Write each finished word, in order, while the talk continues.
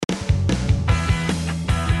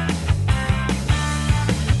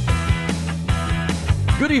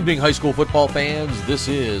Good evening, high school football fans. This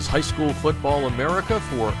is High School Football America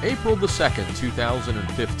for April the 2nd,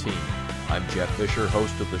 2015. I'm Jeff Fisher,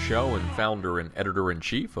 host of the show and founder and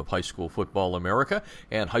editor-in-chief of High School Football America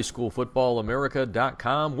and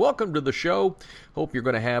highschoolfootballamerica.com. Welcome to the show. Hope you're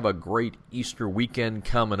going to have a great Easter weekend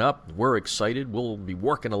coming up. We're excited. We'll be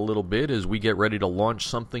working a little bit as we get ready to launch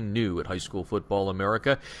something new at High School Football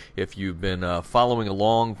America. If you've been following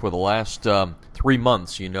along for the last 3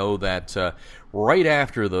 months, you know that right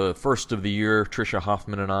after the first of the year, Tricia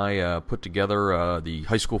Hoffman and I put together the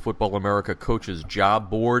High School Football America Coaches Job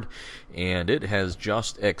Board, and it has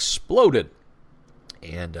just exploded.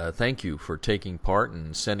 And thank you for taking part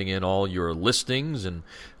and sending in all your listings and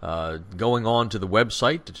going on to the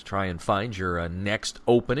website to try and find your next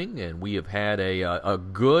opening. And we have had a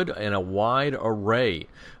good and a wide array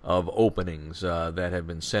of openings that have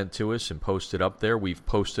been sent to us and posted up there. We've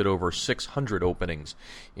posted over 600 openings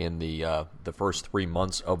in the first 3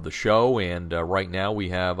 months of the show, and right now we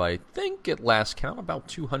have, I think at last count, about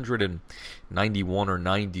 291 or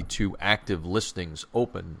 92 active listings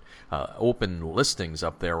open listings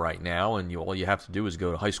up there right now, and all you have to do is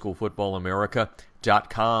go to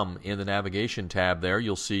highschoolfootballamerica.com. In the navigation tab there,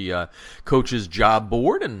 you'll see Coach's Job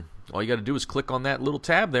Board, and all you got to do is click on that little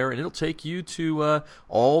tab there, and it'll take you to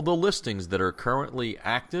all the listings that are currently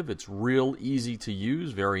active. It's real easy to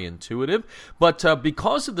use, very intuitive. But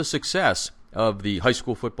because of the success of the High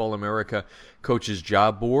School Football America Coaches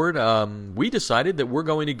Job Board, we decided that we're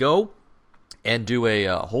going to go and do a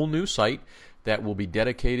whole new site that will be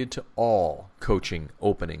dedicated to all coaching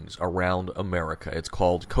openings around America. It's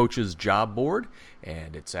called Coach's Job Board,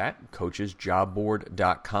 and it's at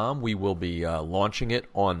coachesjobboard.com. We will be launching it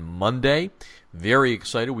on Monday. Very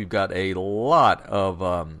excited. We've got a lot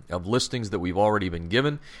of listings that we've already been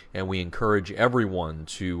given, and we encourage everyone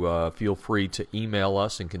to feel free to email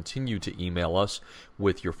us and continue to email us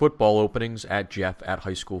with your football openings at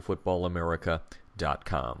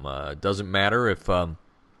jeff@highschoolfootballamerica.com. It doesn't matter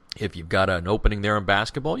if you've got an opening there in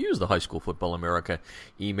basketball, use the High School Football America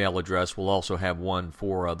email address. We'll also have one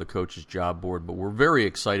for the Coach's Job Board. But we're very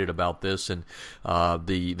excited about this, and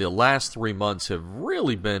the last 3 months have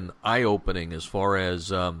really been eye-opening as far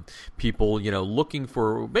as people, looking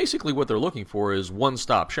for, basically what they're looking for is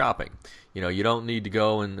one-stop shopping. You don't need to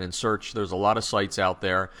go and search. There's a lot of sites out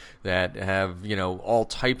there that have, all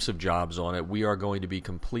types of jobs on it. We are going to be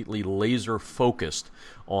completely laser focused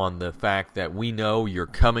on the fact that we know you're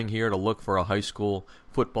coming here to look for a high school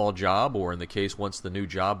football job, or in the case, once the new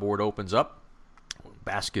job board opens up,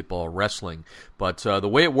 basketball, wrestling. But the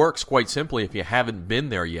way it works, quite simply, if you haven't been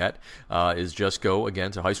there yet, is just go, again,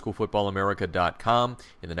 to highschoolfootballamerica.com.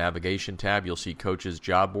 In the navigation tab, you'll see Coach's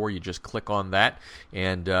Job Board. You just click on that,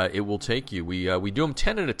 and it will take you. We do them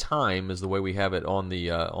 10 at a time, is the way we have it on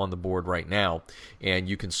the board right now. And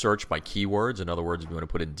you can search by keywords. In other words, if you want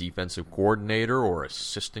to put in defensive coordinator or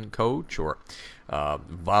assistant coach or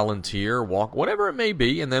volunteer, walk, whatever it may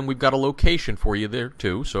be, and then we've got a location for you there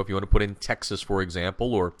too. So if you want to put in Texas, for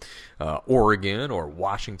example, or Oregon or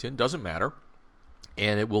Washington, doesn't matter,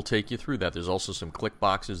 and it will take you through that. There's also some click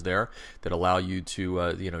boxes there that allow you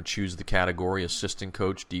to choose the category: assistant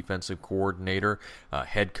coach, defensive coordinator,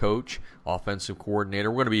 head coach, offensive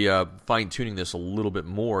coordinator. We're going to be fine-tuning this a little bit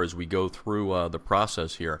more as we go through the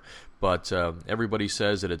process here. But everybody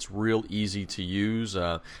says that it's real easy to use.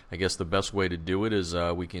 I guess the best way to do it is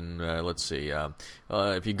we can, let's see,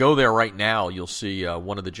 if you go there right now, you'll see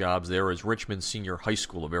one of the jobs there is Richmond Senior High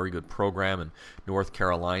School, a very good program in North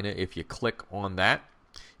Carolina. If you click on that,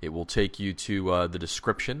 it will take you to the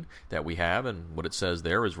description that we have, and what it says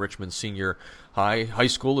there is Richmond Senior High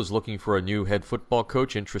School is looking for a new head football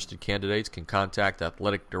coach. Interested candidates can contact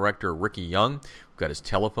Athletic Director Ricky Young. We've got his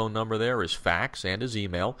telephone number there, his fax, and his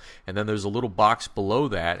email. And then there's a little box below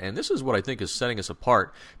that, and this is what I think is setting us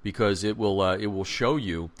apart, because it will show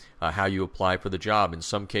you how you apply for the job. In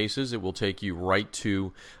some cases, it will take you right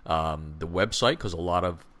to the website, because a lot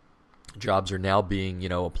of jobs are now being,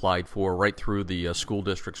 applied for right through the school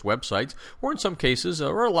district's websites, or in some cases,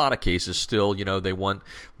 or a lot of cases still, they want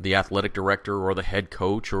the athletic director or the head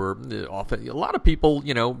coach, or often a lot of people,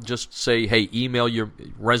 just say, hey, email your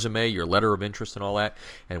resume, your letter of interest and all that,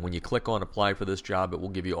 and when you click on apply for this job, it will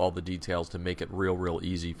give you all the details to make it real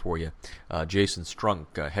easy for you. Jason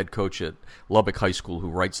Strunk, head coach at Lubbock High School, who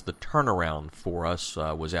writes the turnaround for us,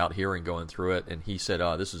 was out here and going through it, and he said,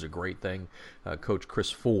 this is a great thing. Coach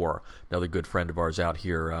Chris Four, another good friend of ours out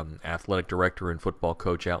here, athletic director and football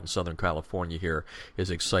coach out in Southern California here,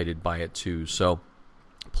 is excited by it too. So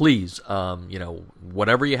please,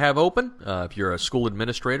 whatever you have open, if you're a school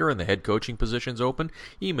administrator and the head coaching position's open,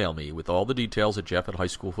 email me with all the details at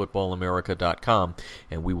jeff@highschoolfootballamerica.com,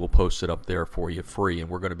 and we will post it up there for you free. And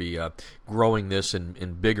we're going to be growing this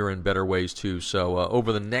in bigger and better ways, too. So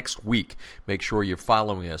over the next week, make sure you're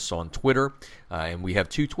following us on Twitter. And we have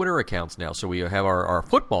 2 Twitter accounts now. So we have our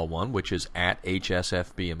football one, which is at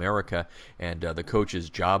HSFB America, and the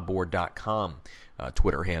coachesjobboard.com.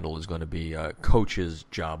 Twitter handle is going to be Coaches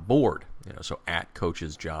Job Board, so at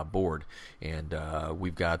Coaches Job Board. And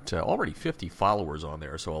we've got already 50 followers on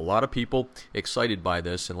there, so a lot of people excited by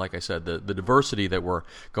this. And like I said, the diversity that we're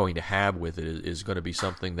going to have with it is going to be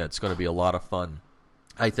something that's going to be a lot of fun.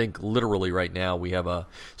 I think literally right now we have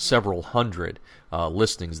several hundred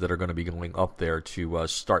listings that are going to be going up there to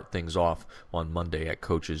start things off on Monday at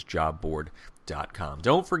coachesjobboard.com.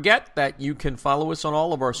 Don't forget that you can follow us on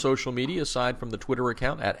all of our social media aside from the Twitter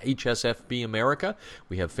account at HSFB America.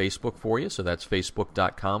 We have Facebook for you, so that's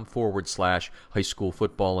facebook.com/High School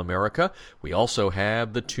Football America. We also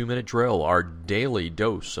have the 2-Minute Drill, our daily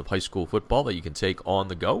dose of high school football that you can take on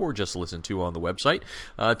the go or just listen to on the website.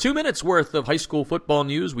 2 minutes worth of high school football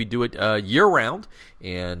news. We do it year-round,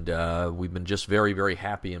 and we've been just very, very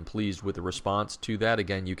happy and pleased with the response to that.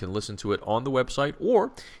 Again, you can listen to it on the website,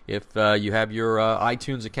 or if you have your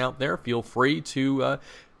iTunes account there, feel free to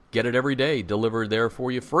get it every day delivered there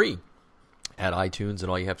for you free at iTunes, and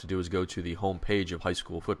all you have to do is go to the home page of High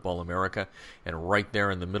School Football America, and right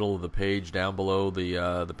there in the middle of the page, down below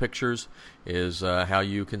the pictures, is how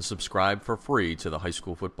you can subscribe for free to the High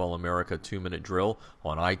School Football America 2-Minute Drill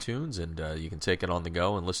on iTunes, and you can take it on the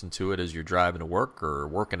go and listen to it as you're driving to work or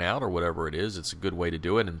working out or whatever it is. It's a good way to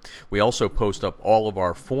do it. And we also post up all of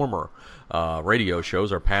our former radio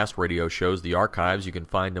shows, our past radio shows, the archives. You can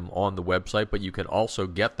find them on the website, but you can also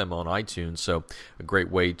get them on iTunes. So a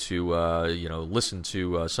great way to listen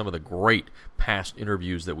to some of the great past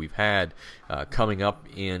interviews that we've had. Coming up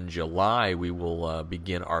in July, we will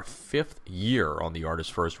begin our 5th year on the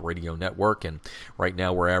Artist First Radio Network, and right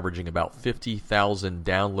now we're averaging about 50,000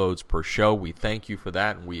 downloads per show. We thank you for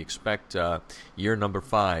that, and we expect year number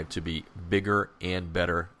 5 to be bigger and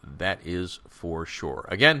better. That is for sure.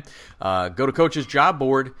 Again, go to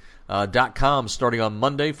coachesjobboard.com starting on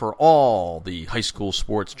Monday for all the high school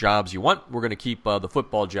sports jobs you want. We're going to keep the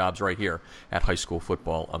football jobs right here at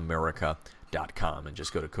highschoolfootballamerica.com, and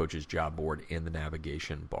just go to Coach's Job Board in the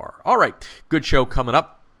navigation bar. All right, good show coming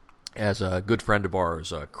up. As a good friend of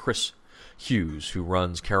ours, Chris Hughes, who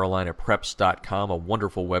runs CarolinaPreps.com, a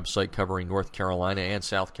wonderful website covering North Carolina and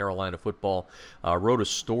South Carolina football, wrote a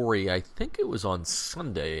story, I think it was on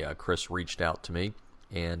Sunday. Chris reached out to me,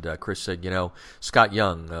 and Chris said, Scott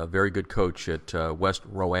Young, a very good coach at West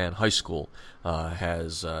Rowan High School,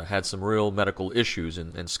 has had some real medical issues.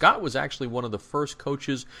 And Scott was actually one of the first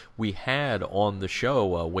coaches we had on the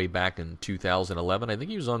show way back in 2011. I think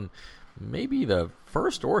he was on maybe the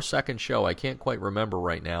first or second show. I can't quite remember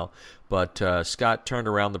right now. But Scott turned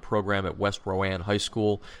around the program at West Rowan High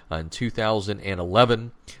School in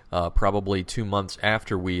 2011. Probably 2 months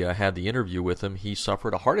after we had the interview with him, he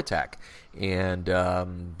suffered a heart attack. And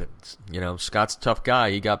Scott's a tough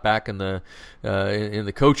guy. He got back in the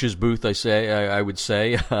coach's booth, I would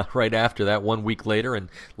say, right after that, 1 week later, and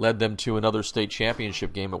led them to another state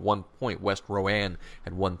championship game. At one point, West Rowan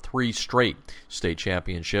had won 3 straight state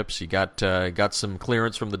championships. He got some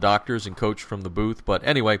clearance from the doctors and coached from the booth. But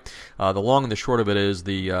anyway, the long and the short of it is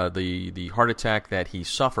the heart attack that he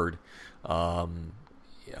suffered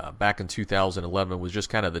back in 2011 was just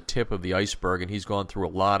kind of the tip of the iceberg, and he's gone through a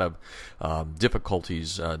lot of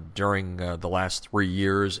difficulties during the last 3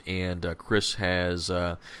 years, and Chris has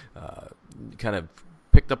kind of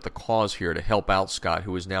picked up the cause here to help out Scott,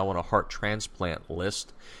 who is now on a heart transplant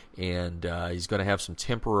list, and he's going to have some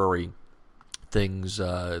temporary things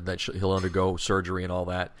that he'll undergo surgery and all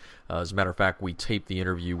that. As a matter of fact, we taped the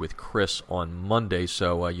interview with Chris on Monday,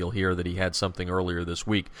 so you'll hear that he had something earlier this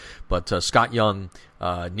week. But Scott Young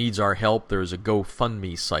needs our help. There's a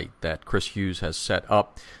GoFundMe site that Chris Hughes has set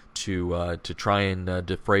up to try and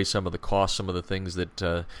defray some of the costs, some of the things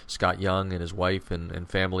that Scott Young and his wife and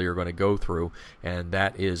family are going to go through, and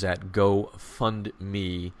that is at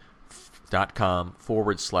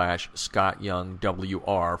GoFundMe.com/Scott Young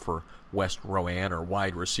WR for West Rowan, or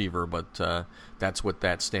wide receiver, but that's what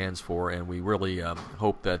that stands for, and we really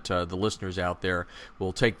hope that the listeners out there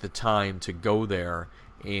will take the time to go there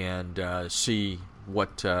and see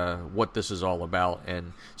what this is all about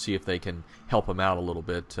and see if they can help him out a little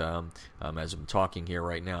bit. As I'm talking here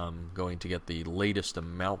right now, I'm going to get the latest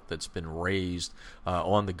amount that's been raised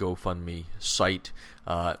on the GoFundMe site.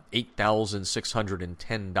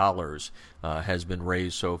 $8,610 has been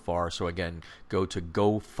raised so far. So again, go to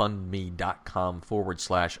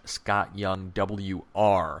GoFundMe.com/Scott Young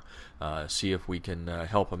WR. See if we can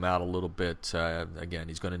help him out a little bit. Again,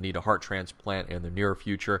 he's going to need a heart transplant in the near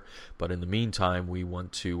future, but in the meantime, we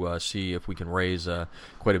want to see if we can raise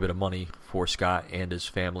quite a bit of money for Scott and his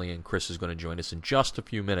family, and Chris is going to join us in just a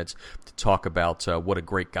few minutes to talk about what a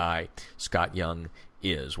great guy Scott Young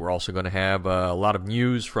is. We're also going to have a lot of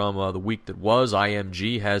news from the week that was.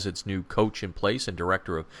 IMG has its new coach in place and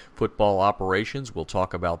director of football operations. We'll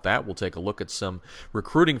talk about that. We'll take a look at some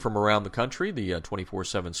recruiting from around the country. The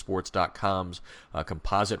 247sports.com's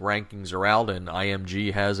composite rankings are out, and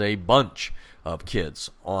IMG has a bunch of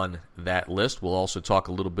kids on that list. We'll also talk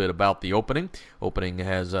a little bit about the opening. Opening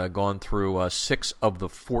has gone through 6 of the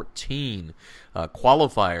 14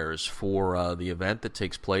 qualifiers for the event that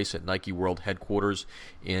takes place at Nike World Headquarters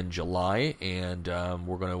in July, and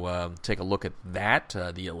we're going to take a look at that,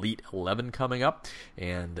 the Elite 11 coming up,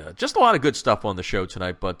 and just a lot of good stuff on the show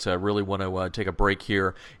tonight, but really want to take a break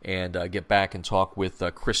here and get back and talk with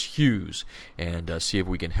Chris Hughes and see if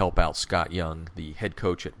we can help out Scott Young, the head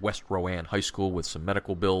coach at West Rowan High School, with some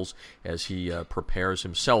medical bills as he prepares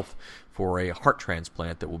himself for a heart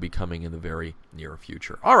transplant that will be coming in the very near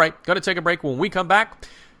future. All right, going to take a break. When we come back,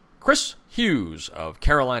 Chris Hughes of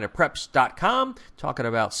CarolinaPreps.com talking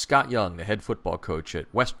about Scott Young, the head football coach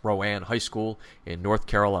at West Rowan High School in North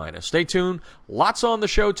Carolina. Stay tuned. Lots on the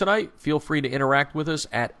show tonight. Feel free to interact with us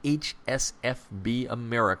at HSFB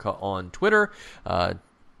America on Twitter.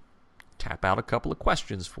 Tap out a couple of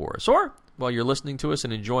questions for us. Or while you're listening to us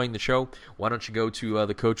and enjoying the show, why don't you go to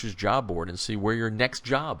the coach's job board and see where your next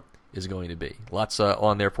job is going to be. Lots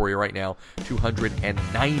on there for you right now.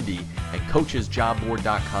 290 at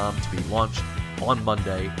coachesjobboard.com to be launched on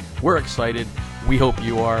Monday. We're excited. We hope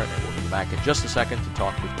you are. And we'll be back in just a second to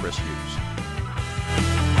talk with Chris Hughes.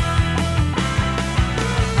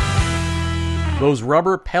 Those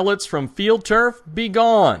rubber pellets from field turf, be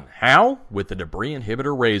gone. How? With the Debris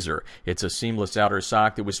Inhibitor Razor. It's a seamless outer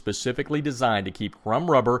sock that was specifically designed to keep crumb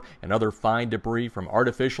rubber and other fine debris from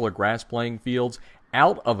artificial or grass playing fields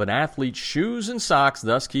out of an athlete's shoes and socks,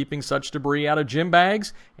 thus keeping such debris out of gym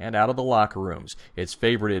bags and out of the locker rooms. It's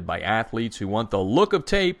favorited by athletes who want the look of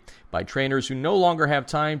tape, by trainers who no longer have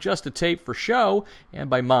time just to tape for show, and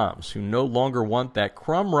by moms who no longer want that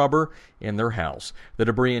crumb rubber in their house. The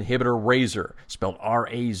Debris Inhibitor Razor, spelled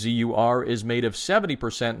R-A-Z-U-R, is made of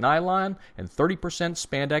 70% nylon and 30%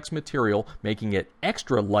 spandex material, making it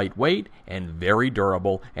extra lightweight and very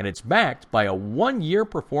durable, and it's backed by a 1-year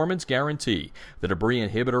performance guarantee. The Debris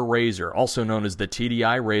Inhibitor Razor, also known as the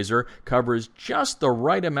TDI Razor, covers just the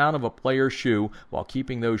right amount of a player's shoe while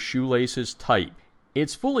keeping those shoelaces tight.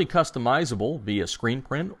 It's fully customizable via screen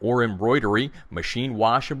print or embroidery, machine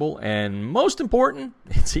washable, and most important,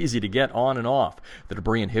 it's easy to get on and off. The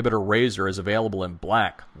Debris Inhibitor Razor is available in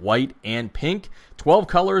black, white, and pink, 12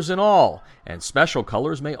 colors in all, and special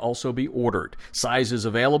colors may also be ordered. Sizes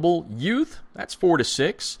available: youth, that's 4 to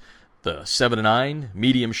 6. The 7 to 9,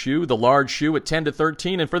 medium shoe, the large shoe at 10 to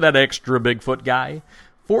 13, and for that extra Bigfoot guy,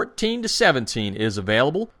 14 to 17 is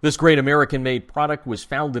available. This great American-made product was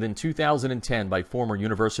founded in 2010 by former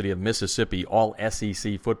University of Mississippi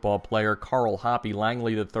All-SEC football player Carl Hoppy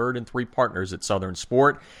Langley III and 3 partners at Southern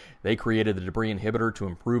Sport. They created the Debris Inhibitor to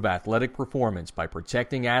improve athletic performance by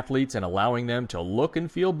protecting athletes and allowing them to look and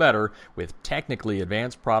feel better with technically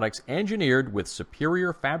advanced products engineered with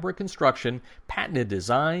superior fabric construction, patented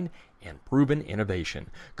design, and proven innovation.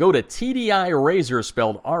 Go to TDI Razor,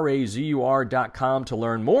 spelled RAZUR.com, to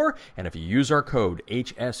learn more, and if you use our code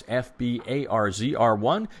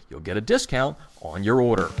HSFBARZR1, you'll get a discount on your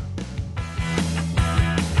order.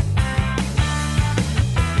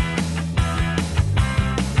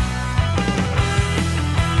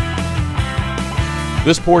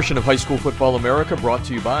 This portion of High School Football America brought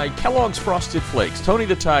to you by Kellogg's Frosted Flakes. Tony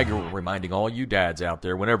the Tiger reminding all you dads out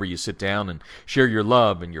there, whenever you sit down and share your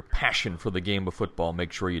love and your passion for the game of football,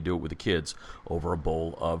 make sure you do it with the kids over a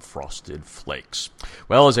bowl of Frosted Flakes.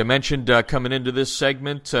 Well, as I mentioned coming into this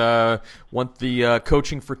segment, want the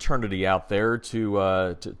coaching fraternity out there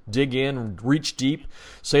to dig in, reach deep,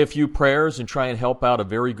 say a few prayers, and try and help out a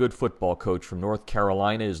very good football coach from North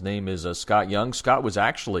Carolina. His name is Scott Young. Scott was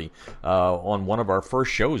actually on one of our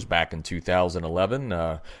first shows back in 2011.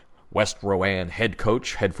 West Rowan head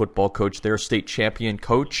football coach there, state champion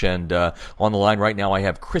coach. And on the line right now I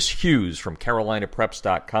have Chris Hughes from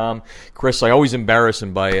CarolinaPreps.com. Chris, I always embarrass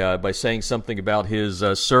him by saying something about his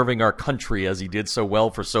serving our country as he did so well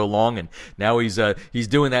for so long, and now he's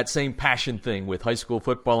doing that same passion thing with high school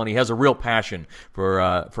football, and he has a real passion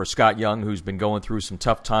for Scott Young, who's been going through some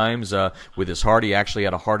tough times with his heart. He actually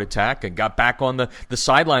had a heart attack and got back on the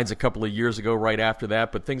sidelines a couple of years ago right after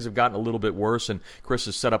that, but things have gotten a little bit worse, and Chris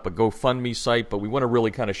has set up a GoFundMe site, but we want to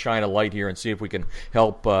really kind of shine a light here and see if we can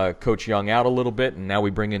help Coach Young out a little bit. And now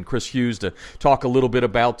we bring in Chris Hughes to talk a little bit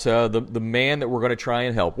about the man that we're going to try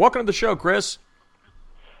and help. Welcome to the show, Chris.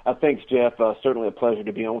 Thanks, Jeff. Certainly a pleasure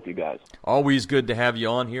to be on with you guys. Always good to have you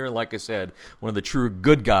on here. And like I said, one of the true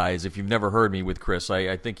good guys, if you've never heard me with Chris.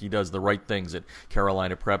 I think he does the right things at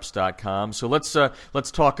CarolinaPreps.com. So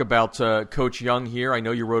let's talk about Coach Young here. I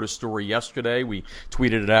know you wrote a story yesterday. We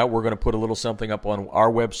tweeted it out. We're going to put a little something up on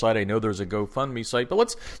our website. I know there's a GoFundMe site.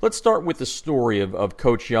 But let's start with the story of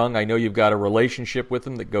Coach Young. I know you've got a relationship with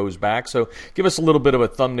him that goes back. So give us a little bit of a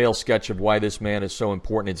thumbnail sketch of why this man is so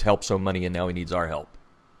important. It's helped so many, and now he needs our help.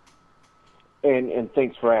 And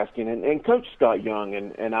thanks for asking. And Coach Scott Young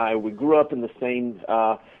and I, we grew up in the same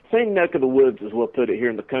neck of the woods, as we'll put it,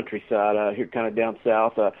 here in the countryside, here kind of down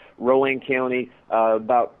south, Rowan County.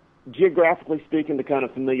 About geographically speaking, to kind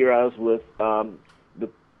of familiarize with the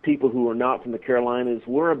people who are not from the Carolinas,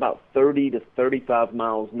 we're about 30 to 35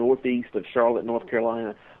 miles northeast of Charlotte, North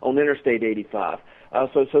Carolina, on Interstate 85.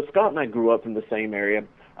 So Scott and I grew up in the same area.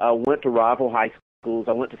 Went to rival high schools.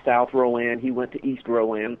 I went to South Rowan. He went to East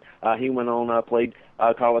Rowan. He went on, played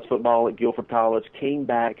college football at Guilford College, came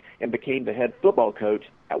back and became the head football coach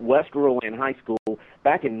at West Rowan High School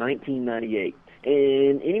back in 1998.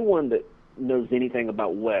 And anyone that knows anything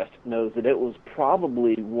about West knows that it was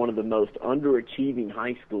probably one of the most underachieving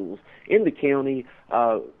high schools in the county.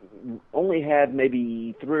 Only had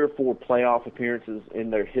maybe 3 or 4 playoff appearances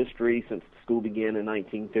in their history since the school began in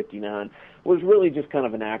 1959. Was really just kind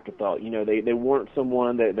of an afterthought. You know, they weren't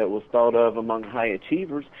someone that was thought of among high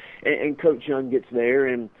achievers. And Coach Young gets there,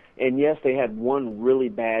 and yes, they had one really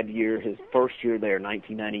bad year. His first year there,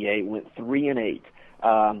 1998, went 3-8.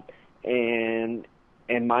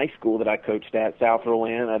 And my school that I coached at, South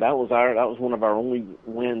Rowan, that was one of our only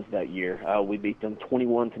wins that year. We beat them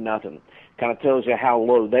 21-0. Kind of tells you how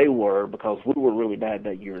low they were, because we were really bad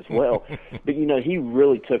that year as well. But you know, he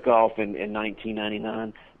really took off in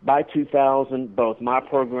 1999. By 2000, both my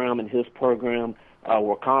program and his program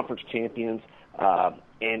were conference champions,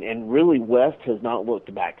 and really West has not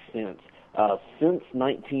looked back since. Since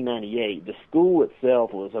 1998, the school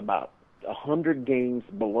itself was about 100 games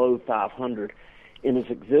below 500 in his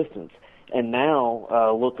existence. And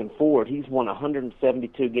now, looking forward, he's won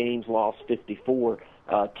 172 games, lost 54.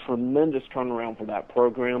 Tremendous turnaround for that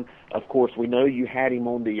program. Of course, we know you had him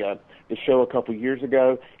on the show a couple years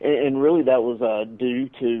ago, and really that was due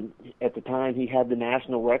to, at the time, he had the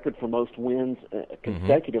national record for most wins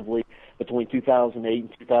consecutively between 2008 and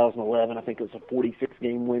 2011. I think it was a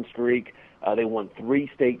 46-game win streak. They won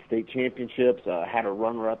 3 state championships, had a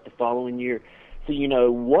runner-up the following year. So, you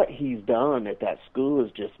know, what he's done at that school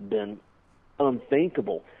has just been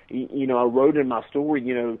unthinkable. You know, I wrote in my story,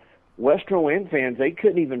 you know, West Rowan fans, they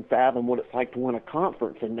couldn't even fathom what it's like to win a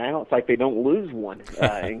conference, and now it's like they don't lose one.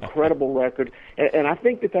 Incredible record. And I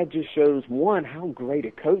think that just shows, one, how great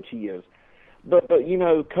a coach he is. But you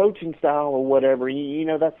know, coaching style or whatever, you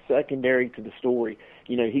know, that's secondary to the story.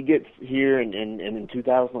 You know, he gets here, and in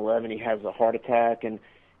 2011 he has a heart attack, and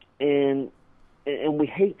we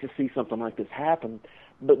hate to see something like this happen.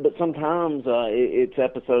 But sometimes it's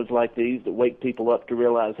episodes like these that wake people up to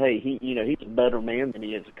realize, hey, he's a better man than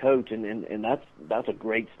he is a coach, and that's a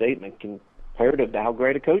great statement comparative to how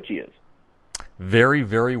great a coach he is. Very,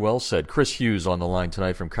 very well said. Chris Hughes on the line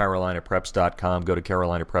tonight from CarolinaPreps.com. Go to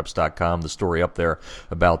CarolinaPreps.com. The story up there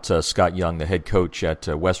about Scott Young, the head coach at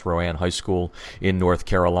West Rowan High School in North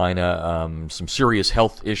Carolina. Some serious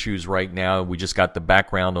health issues right now. We just got the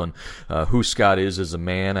background on who Scott is as a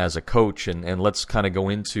man, as a coach, and let's kind of go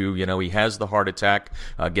into, you know, he has the heart attack,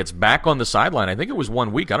 gets back on the sideline. I think it was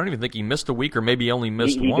 1 week. I don't even think he missed a week, or maybe he only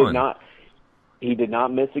missed one. He did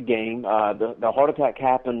not miss a game. The heart attack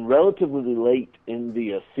happened relatively late in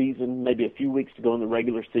the season, maybe a few weeks to go in the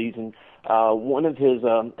regular season. One of his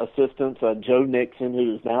assistants, Joe Nixon,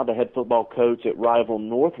 who is now the head football coach at rival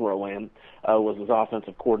North Rowan, was his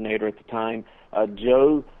offensive coordinator at the time.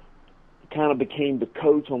 Joe kind of became the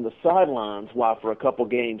coach on the sidelines, while for a couple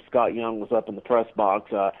games Scott Young was up in the press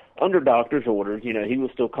box under doctor's orders. You know, he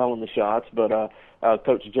was still calling the shots, but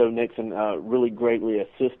Coach Joe Nixon really greatly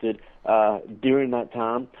assisted during that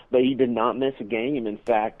time. But he did not miss a game. In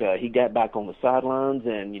fact, he got back on the sidelines,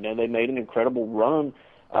 and, you know, they made an incredible run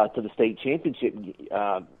to the state championship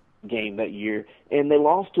game that year, and they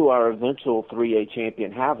lost to our eventual 3A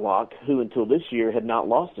champion Havelock, who until this year had not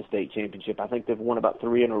lost a state championship. I think they've won about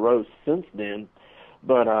 3 in a row since then.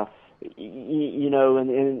 But you know,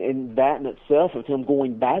 and that in itself of him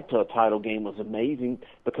going back to a title game was amazing,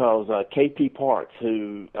 because KP Parks,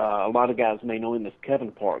 who a lot of guys may know him as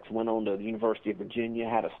Kevin Parks, went on to the University of Virginia,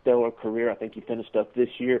 had a stellar career. I think he finished up this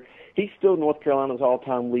year. He's still North Carolina's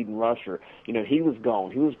all-time leading rusher. You know, he was gone.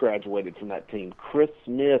 He was graduated from that team. Chris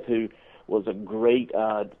Smith, who was a great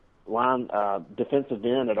defensive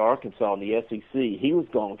end at Arkansas in the SEC, he was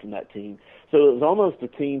gone from that team. So it was almost a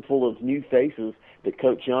team full of new faces that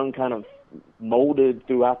Coach Young kind of molded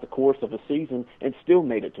throughout the course of a season and still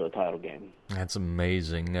made it to a title game. That's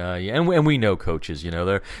amazing. Yeah, and we know coaches, you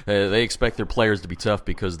know, they expect their players to be tough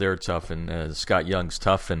because they're tough, and Scott Young's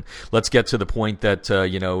tough. And let's get to the point that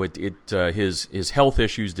you know, his health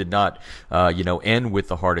issues did not you know, end with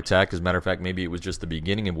the heart attack. As a matter of fact, maybe it was just the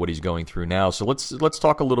beginning of what he's going through now. So let's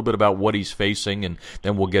talk a little bit about what he's facing, and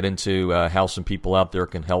then we'll get into how some people out there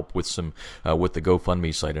can help with some with the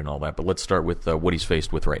GoFundMe site and all that. But let's start with what he's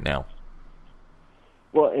faced with right now.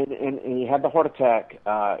 Well, and he had the heart attack,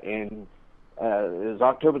 and it was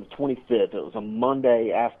October the 25th. It was a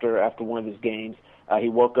Monday after one of his games. He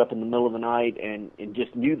woke up in the middle of the night and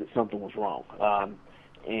just knew that something was wrong.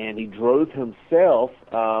 And he drove himself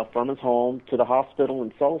from his home to the hospital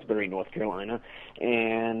in Salisbury, North Carolina,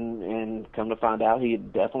 and come to find out, he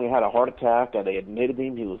had definitely had a heart attack. They admitted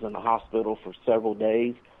him. He was in the hospital for several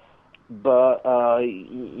days. But,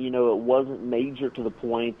 you know, it wasn't major to the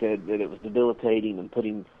point that it was debilitating and put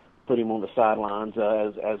him on the sidelines,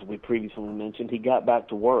 as we previously mentioned. He got back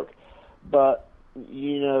to work. But,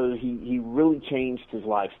 you know, he really changed his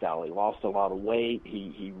lifestyle. He lost a lot of weight.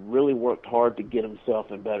 He really worked hard to get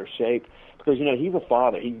himself in better shape because, you know, he's a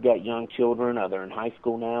father. He's got young children. They're in high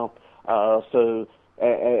school now. So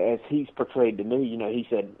as he's portrayed to me, you know, he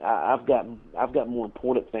said, I've got more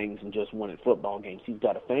important things than just winning football games. He's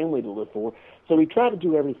got a family to live for. So he tried to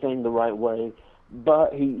do everything the right way,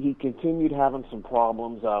 but he continued having some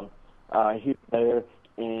problems here and there.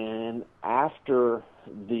 And after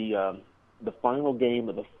the final game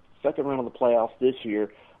of the second round of the playoffs this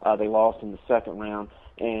year, they lost in the second round,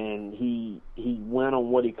 and he went on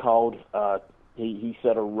what he called, he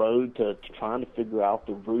set a road to trying to figure out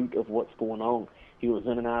the root of what's going on. He was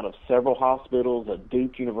in and out of several hospitals, at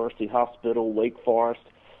Duke University Hospital, Wake Forest,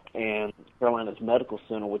 and Carolina's Medical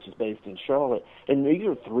Center, which is based in Charlotte. And these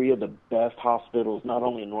are three of the best hospitals, not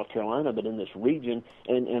only in North Carolina, but in this region,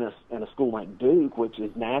 and in a school like Duke, which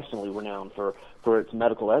is nationally renowned for its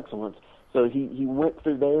medical excellence. So he went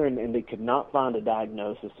through there, and they could not find a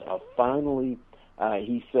diagnosis. Finally,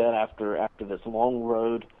 he said after this long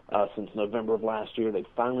road since November of last year, they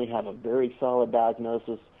finally have a very solid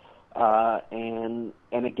diagnosis and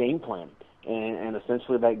a game plan. And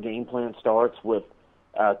essentially that game plan starts with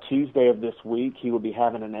Tuesday of this week. He will be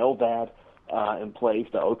having an LVAD in place,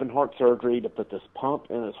 to open heart surgery, to put this pump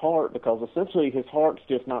in his heart, because essentially his heart's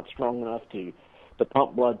just not strong enough to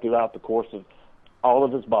pump blood throughout the course of all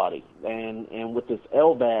of his body. And with this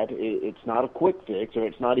LVAD, it's not a quick fix, or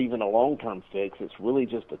it's not even a long-term fix. It's really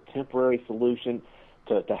just a temporary solution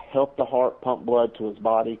to help the heart pump blood to his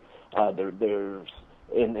body.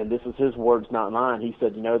 And this is his words, not mine. He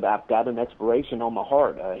said, you know, I've got an expiration on my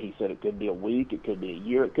heart. He said it could be a week, it could be a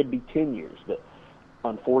year, it could be 10 years. But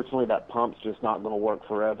unfortunately, that pump's just not going to work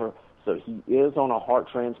forever. So he is on a heart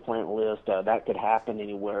transplant list. That could happen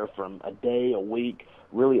anywhere from a day, a week,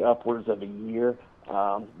 really upwards of a year.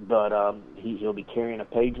 But he'll be carrying a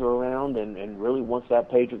pager around, and really once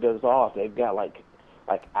that pager goes off, they've got like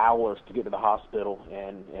hours to get to the hospital,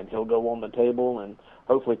 and he'll go on the table and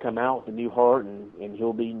hopefully come out with a new heart, and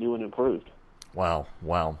he'll be new and improved. Wow.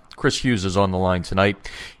 Chris Hughes is on the line tonight.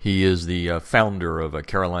 He is the founder of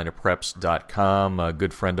CarolinaPreps.com, a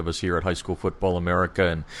good friend of us here at High School Football America,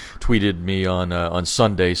 and tweeted me on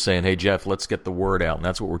Sunday saying, hey, Jeff, let's get the word out, and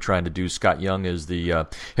that's what we're trying to do. Scott Young is the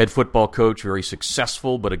head football coach, very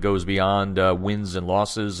successful, but it goes beyond wins and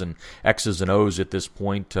losses and X's and O's at this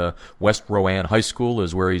point. West Rowan High School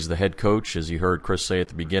is where he's the head coach, as you heard Chris say at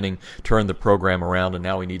the beginning, turned the program around, and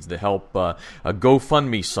now he needs the help. A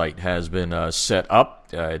GoFundMe site has been set up.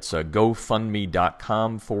 It's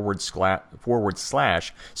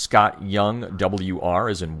GoFundMe.com// Scott Young, WR,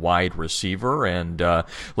 as in wide receiver. And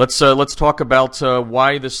let's talk about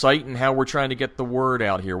why the site and how we're trying to get the word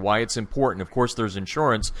out here, why it's important. Of course, there's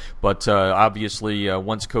insurance, but obviously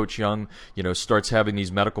once Coach Young, starts having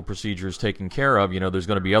these medical procedures taken care of, there's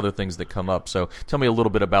going to be other things that come up. So tell me a little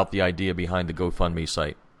bit about the idea behind the GoFundMe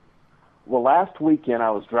site. Well, last weekend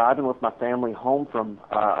I was driving with my family home from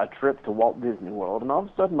a trip to Walt Disney World, and all of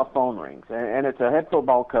a sudden my phone rings, and it's a head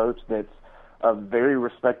football coach that's a very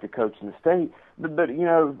respected coach in the state. But it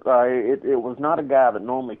was not a guy that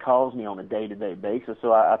normally calls me on a day-to-day basis.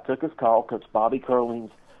 So I took his call. Coach Bobby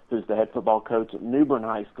Curlings, who's the head football coach at New Bern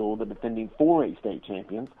High School, the defending 4A state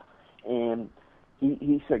champions, and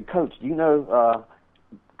he said, "Coach, do you know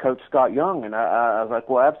Coach Scott Young?" And I was like,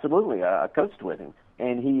 "Well, absolutely. I coached with him."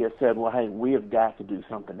 And he said, "Well, hey, we have got to do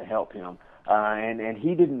something to help him." And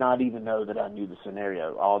he did not even know that I knew the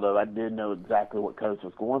scenario, although I did know exactly what Coach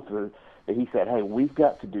was going through. But he said, "Hey, we've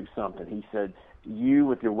got to do something." He said, "You,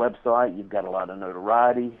 with your website, you've got a lot of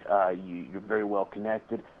notoriety. You're very well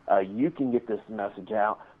connected. You can get this message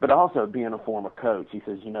out. But also, being a former coach," he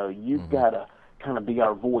says, "you've got to kind of be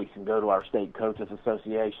our voice and go to our state coaches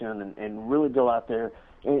association and really go out there."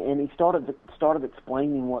 And he started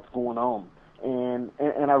explaining what's going on. And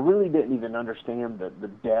I really didn't even understand the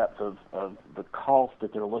depth of the cost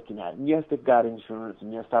that they're looking at. And yes, they've got insurance,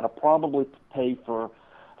 and yes, that'll probably pay for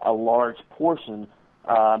a large portion,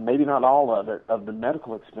 maybe not all of it, of the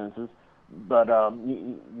medical expenses. But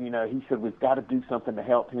he said we've got to do something to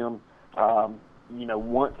help him.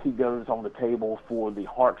 Once he goes on the table for the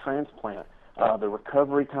heart transplant, the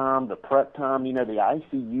recovery time, the prep time, the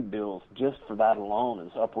ICU bills just for that alone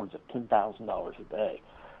is upwards of $10,000 a day.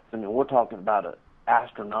 I mean, we're talking about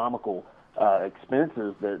astronomical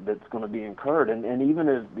expenses that's going to be incurred. And even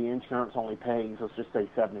if the insurance only pays, let's just say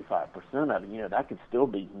 75% of it, that could still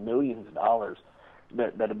be millions of dollars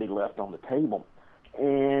that'll be left on the table.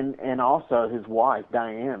 And also his wife,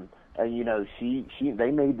 Diane, they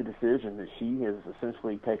made the decision that she has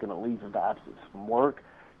essentially taken a leave of absence from work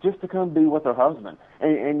just to come be with her husband.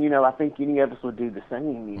 And I think any of us would do the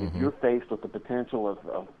same. If you're faced with the potential of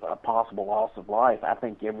a possible loss of life, I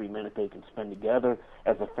think every minute they can spend together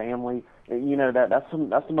as a family, that's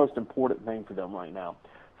the most important thing for them right now.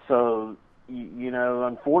 So,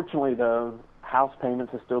 unfortunately, though, house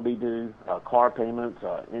payments will still be due, car payments,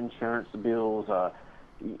 insurance bills,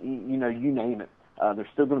 you name it. There's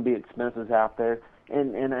still going to be expenses out there.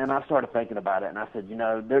 And I started thinking about it, and I said,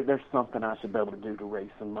 there's something I should be able to do to raise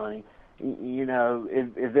some money.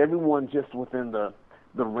 If everyone just within the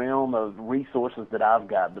realm of resources that I've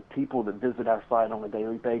got, the people that visit our site on a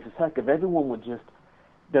daily basis, heck, if everyone would just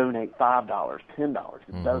donate $5, $10,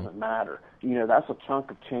 it doesn't matter. That's a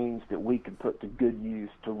chunk of change that we could put to good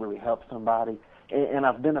use to really help somebody. And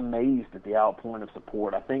I've been amazed at the outpouring of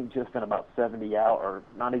support. I think just in about 70 hours, or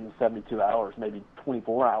not even 72 hours, maybe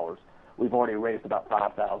 24 hours, we've already raised about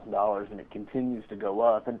 $5,000, and it continues to go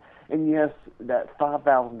up. And yes, that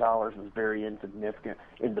 $5,000 is very insignificant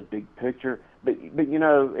in the big picture, but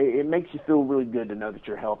it makes you feel really good to know that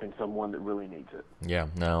you're helping someone that really needs it. Yeah,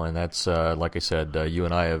 no, and that's like I said, you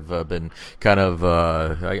and I have been kind of,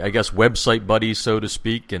 I guess, website buddies, so to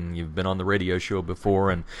speak, and you've been on the radio show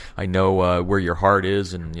before, and I know where your heart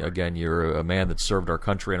is, and again, you're a man that served our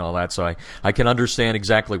country and all that, so I can understand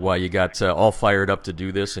exactly why you got all fired up to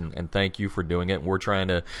do this, and thank you for doing it. And we're trying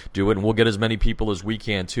to do it, and we'll get as many people as we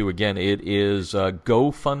can too. Again, it is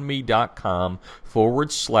GoFundMe.com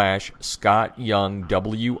 / Scott Young,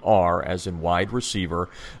 WR, as in wide receiver.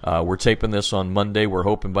 We're taping this on Monday. We're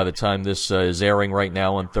hoping by the time this is airing right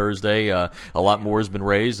now on Thursday, a lot more has been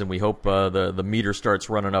raised, and we hope the meter starts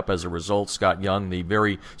running up as a result. Scott Young, the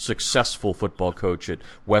very successful football coach at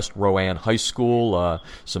West Rowan High School,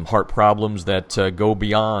 some heart problems that go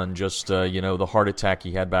beyond just the heart attack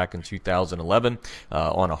he had back in 2011,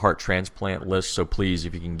 on a heart transplant list. So please,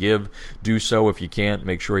 if you can give, do so. If you can't,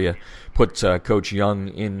 make sure you put Coach Young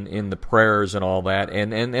in the prayers and all that.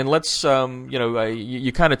 And let's,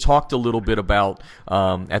 you kind of talked a little bit about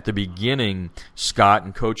at the beginning Scott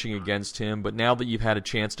and coaching against him, but now that you've had a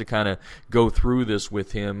chance to kind of go through this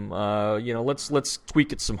with him, let's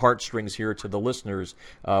tweak at some heartstrings here to the listeners.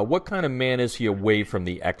 What kind of man is he away from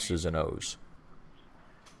the X's and O's?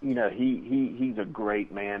 He's a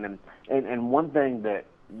great man, and one thing that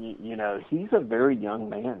he's a very young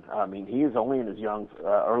man. I mean, he is only in his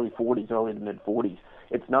early 40s, early to mid 40s.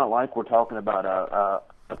 It's not like we're talking about a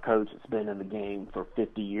coach that's been in the game for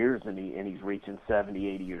 50 years and he's reaching 70,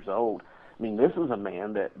 80 years old. I mean, this is a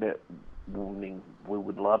man that we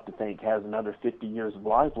would love to think has another 50 years of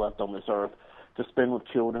life left on this earth to spend with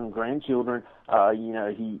children, grandchildren.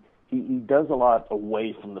 He does a lot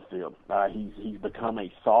away from the field. He's become a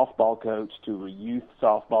softball coach to a youth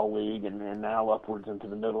softball league, and now upwards into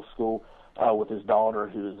the middle school with his daughter,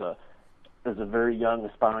 who is a very young,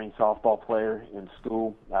 aspiring softball player in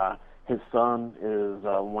school. His son is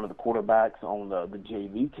one of the quarterbacks on the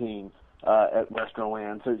JV team at Western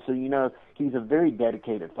Land. So he's a very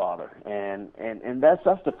dedicated father, and that's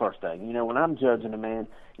the first thing. When I'm judging a man,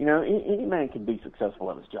 any man can be successful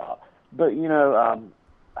at his job, but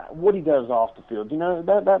what he does off the field,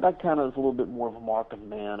 that kind of is a little bit more of a mark of a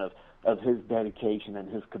man of his dedication and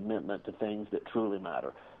his commitment to things that truly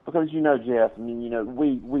matter. Because Jeff,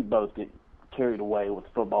 we both get carried away with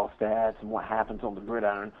football stats and what happens on the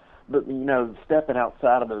gridiron, but stepping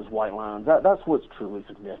outside of those white lines, that's what's truly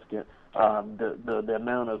significant. The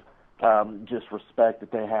amount of just respect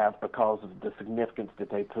that they have because of the significance that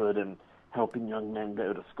they put in helping young men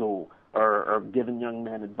go to school, or giving young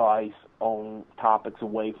men advice on topics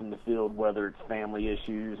away from the field, whether it's family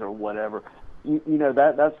issues or whatever.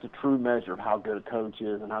 That's the true measure of how good a coach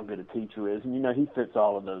is and how good a teacher is. And he fits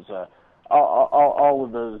all of those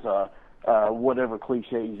whatever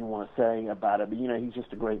cliches you want to say about it. But he's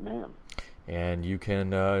just a great man. And you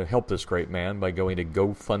can help this great man by going to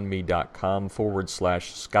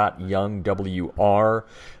GoFundMe.com/Scott Young WR.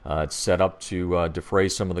 It's set up to defray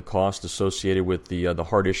some of the costs associated with the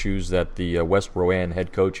heart issues that the West Rowan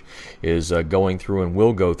head coach is going through and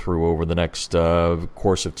will go through over the next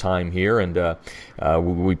course of time here. And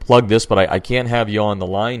we plug this, but I can't have you on the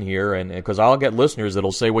line here, and because I'll get listeners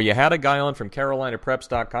that'll say, well, you had a guy on from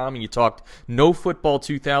CarolinaPreps.com and you talked no football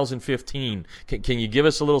 2015. Can you give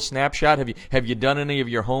us a little snapshot? Have you done any of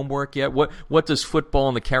your homework yet? What does football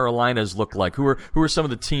in the Carolinas look like? Who are some of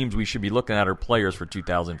the teams we should be looking at, or players for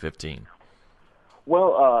 2015?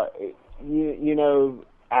 Well,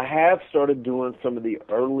 I have started doing some of the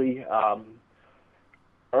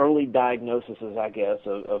early diagnoses, I guess,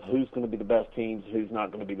 of who's going to be the best teams, who's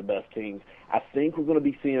not going to be the best teams. I think we're going to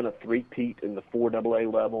be seeing a three-peat in the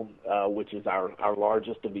 4AA level, which is our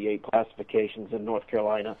largest of the 8 classifications in North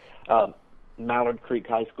Carolina. Mallard Creek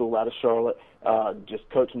High School out of Charlotte, just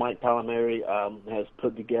Coach Mike Palmieri has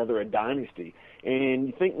put together a dynasty. And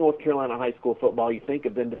you think North Carolina high school football, you think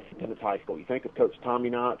of Independence High School. You think of Coach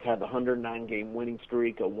Tommy Knox, had the 109-game winning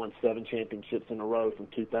streak, won 7 championships in a row from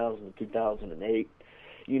 2000 to 2008.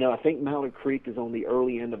 I think Mallard Creek is on the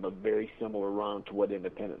early end of a very similar run to what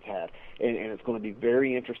Independence had. And it's going to be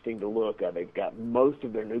very interesting to look. They've got most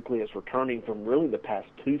of their nucleus returning from really the past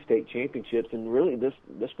 2 state championships, and really this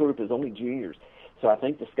group is only juniors. So I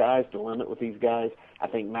think the sky's the limit with these guys. I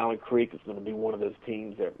think Mallard Creek is going to be one of those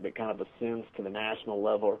teams that kind of ascends to the national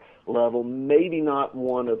level. Maybe not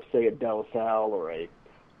one of, say, a De La Salle or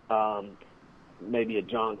maybe a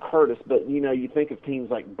John Curtis, but you think of teams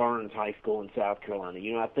like Burns High School in South Carolina.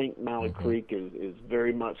 I think Mallard Creek is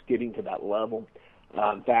very much getting to that level.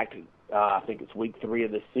 In fact, I think it's week 3 of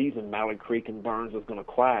this season. Mallard Creek and Burns is going to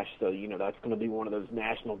clash, so that's going to be one of those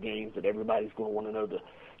national games that everybody's going to want to know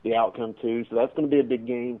the outcome to. So that's going to be a big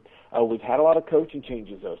game. We've had a lot of coaching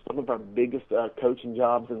changes, though. Some of our biggest coaching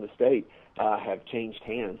jobs in the state have changed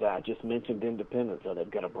hands. I just mentioned Independence. They've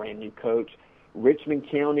got a brand new coach. Richmond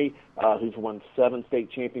County, who's won 7 state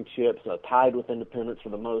championships, tied with Independence for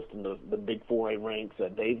the most in the Big 4A ranks.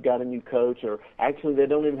 They've got a new coach, or actually they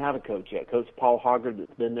don't even have a coach yet. Coach Paul Hoggard,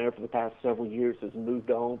 that's been there for the past several years, has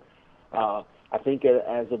moved on. I think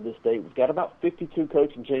as of this date, we've got about 52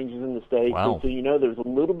 coaching changes in the state. Wow. So there's a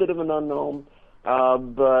little bit of an unknown.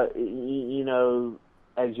 But,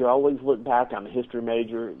 as you always look back, I'm a history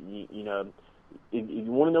major, if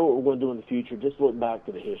you want to know what we're going to do in the future, just look back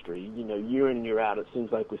to the history. Year in and year out, it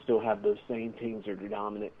seems like we still have those same teams that are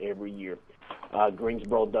dominant every year.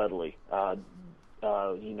 Greensboro Dudley,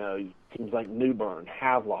 teams like New Bern,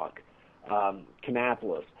 Havelock,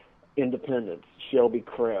 Kannapolis, Independence, Shelby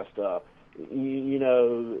Crest.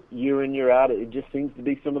 Year in, year out, it just seems to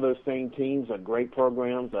be some of those same teams, great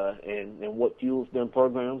programs, and what fuels them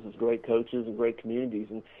programs is great coaches and great communities.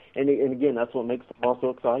 And again, that's what makes football so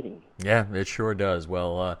exciting. Yeah, it sure does.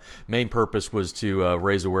 Well, main purpose was to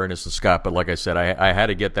raise awareness of Scott, but like I said, I had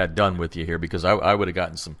to get that done with you here because I would have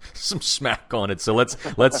gotten some smack on it. So let's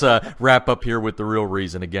wrap up here with the real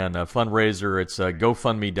reason. Again, a fundraiser. It's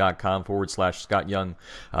GoFundMe.com/Scott Young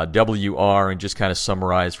WR, and just kind of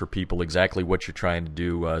summarize for people exactly what you're trying to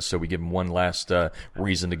do, so we give them one last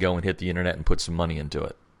reason to go and hit the internet and put some money into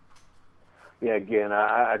it. Yeah, again,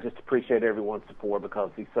 I just appreciate everyone's support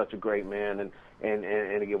because he's such a great man, and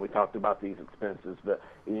again, we talked about these expenses, but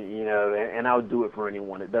and I would do it for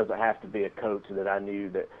anyone. It doesn't have to be a coach that I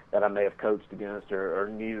knew that I may have coached against or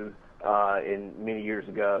knew and many years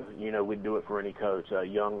ago, we'd do it for any coach,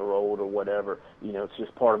 young or old or whatever. It's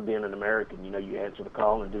just part of being an American. You answer the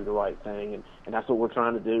call and do the right thing, and that's what we're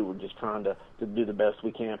trying to do. We're just trying to do the best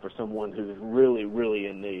we can for someone who's really, really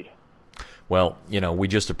in need. Well, we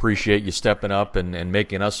just appreciate you stepping up and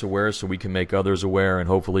making us aware so we can make others aware, and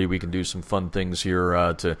hopefully we can do some fun things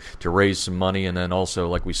here to raise some money. And then also,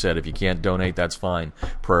 like we said, if you can't donate, that's fine.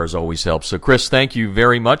 Prayers always help. So, Chris, thank you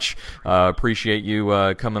very much. Appreciate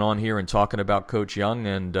you coming on here and talking about Coach Young.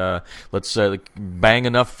 And let's bang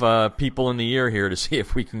enough people in the ear here to see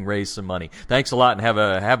if we can raise some money. Thanks a lot, and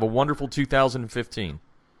have a wonderful 2015.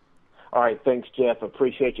 All right, thanks, Jeff.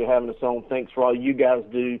 Appreciate you having us on. Thanks for all you guys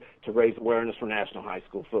do to raise awareness for National High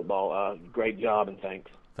School football. Great job, and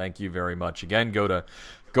thanks. Thank you very much. Again, go to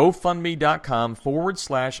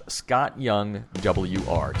GoFundMe.com/Scott Young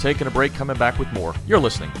WR. Taking a break, coming back with more. You're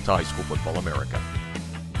listening to High School Football America.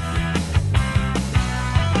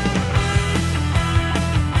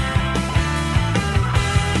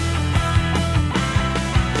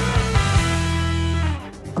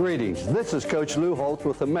 Greetings, this is Coach Lou Holtz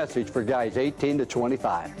with a message for guys 18 to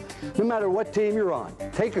 25. No matter what team you're on,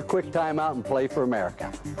 take a quick time out and play for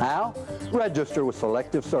America. How? Register with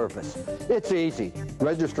Selective Service. It's easy.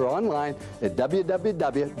 Register online at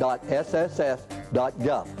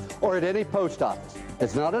www.sss.gov or at any post office.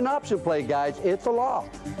 It's not an option play, guys, it's a law.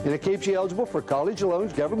 And it keeps you eligible for college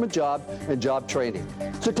loans, government jobs, and job training.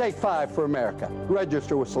 So take 5 for America.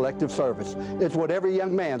 Register with Selective Service. It's what every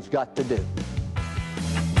young man's got to do.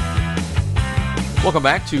 Welcome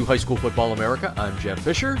back to High School Football America. I'm Jeff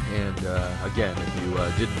Fisher, and again, if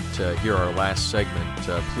you didn't hear our last segment,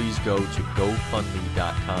 please go to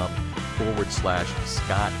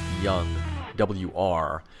GoFundMe.com/Scott Young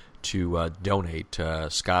WR to donate.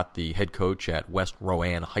 Scott, the head coach at West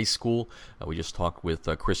Rowan High School. We just talked with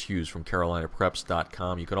Chris Hughes from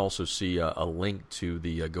CarolinaPreps.com. You can also see a link to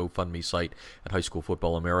the GoFundMe site at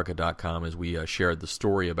HighSchoolFootballAmerica.com as we shared the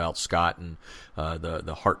story about Scott and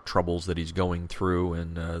the heart troubles that he's going through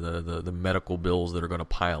and the medical bills that are going to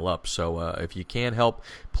pile up. So if you can help,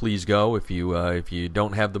 please go. If you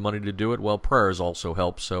don't have the money to do it, well, prayers also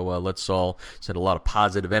help. So let's all send a lot of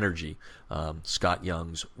positive energy Scott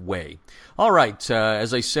Young's way. All right,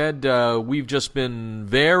 as I said, we've just been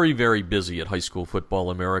very, very busy at High School Football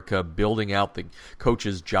America building out the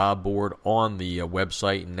Coaches Job Board on the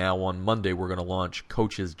website, and now on Monday we're going to launch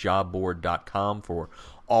coachesjobboard.com for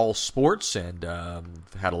all sports, and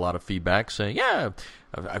had a lot of feedback saying, yeah,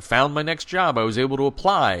 I found my next job. I was able to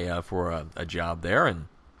apply for a job there, and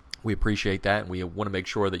we appreciate that, and we want to make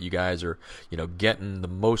sure that you guys are, getting the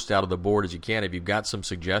most out of the board as you can. If you've got some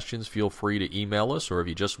suggestions, feel free to email us, or if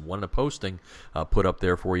you just want a posting put up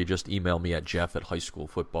there for you, just email me at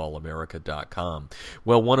jeff@highschoolfootballamerica.com.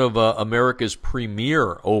 Well, one of America's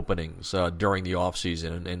premier openings during the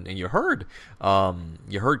offseason, and you heard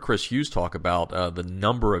Chris Hughes talk about the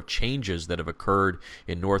number of changes that have occurred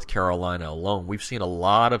in North Carolina alone. We've seen a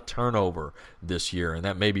lot of turnover this year, and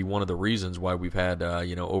that may be one of the reasons why we've had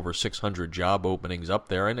over 600 job openings up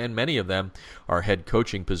there, and many of them are head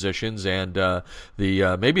coaching positions, and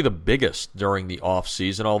maybe the biggest during the off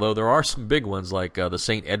season, although there are some big ones like the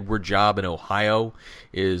St. Edward job in Ohio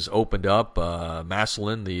is opened up.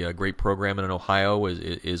 Massillon, the great program in Ohio,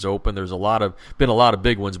 is open. There's been a lot of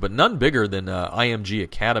big ones, but none bigger than IMG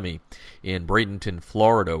Academy in Bradenton,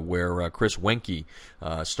 Florida, where Chris Wenke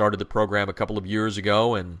started the program a couple of years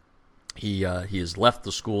ago, and he has left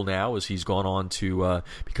the school now as he's gone on to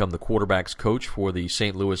become the quarterback's coach for the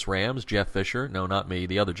St. Louis Rams. Jeff Fisher, no, not me,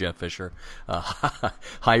 the other Jeff Fisher,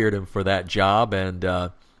 hired him for that job, and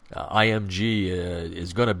IMG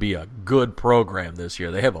is going to be a good program this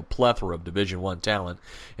year. They have a plethora of Division I talent,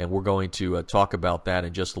 and we're going to talk about that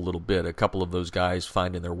in just a little bit. A couple of those guys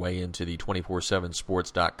finding their way into the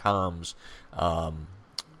 247sports.com's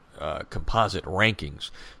composite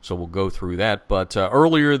rankings. So we'll go through that. But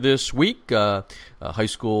earlier this week, High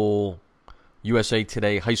School USA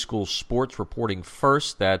Today High School Sports reporting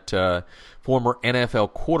first that former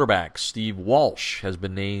NFL quarterback Steve Walsh has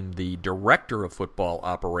been named the Director of Football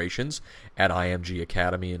Operations at IMG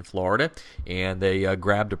Academy in Florida, and they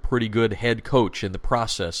grabbed a pretty good head coach in the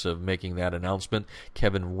process of making that announcement,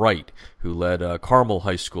 Kevin Wright, who led Carmel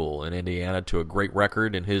High School in Indiana to a great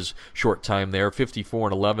record in his short time there.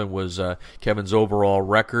 54-11 was Kevin's overall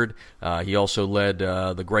record. He also led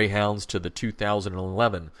the Greyhounds to the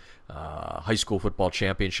 2011 High School Football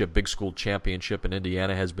Championship. Big School Championship in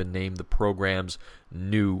Indiana has been named the program's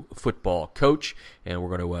new football coach, and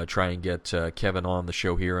we're going to try and get Kevin on the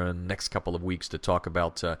show here in the next couple of weeks to talk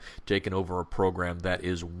about taking over a program that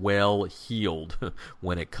is well-heeled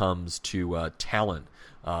when it comes to talent.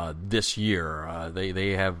 This year,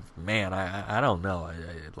 they have, man, I don't know.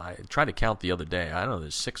 I tried to count the other day. I don't know,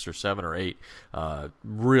 there's 6 or 7 or 8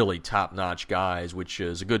 really top-notch guys, which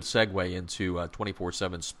is a good segue into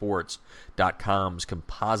 247sports.com's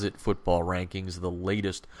composite football rankings. The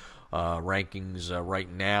latest rankings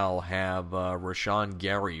right now have Rashawn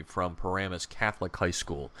Gary from Paramus Catholic High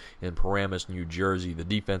School in Paramus, New Jersey, the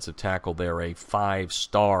defensive tackle there, a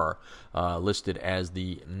 5-star, listed as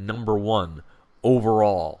the number 1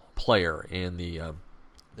 overall player in the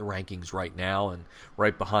rankings right now, and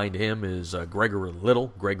right behind him is Gregory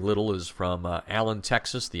Little. Greg Little is from Allen,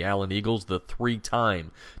 Texas, the Allen Eagles, the 3-time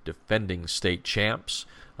defending state champs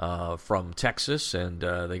from Texas, and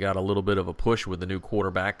they got a little bit of a push with the new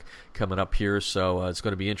quarterback coming up here, so it's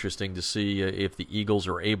going to be interesting to see if the Eagles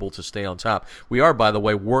are able to stay on top. We are, by the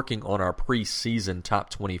way, working on our preseason top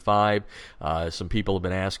 25. Some people have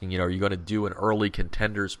been asking, are you going to do an early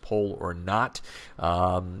contenders poll or not?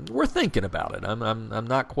 We're thinking about it. I'm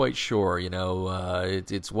not quite sure.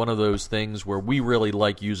 It's one of those things where we really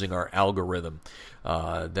like using our algorithm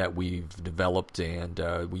that we've developed, and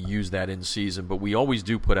we use that in season, but we always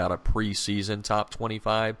do put out a preseason top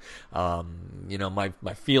 25. My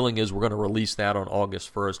feeling is we're going to release that on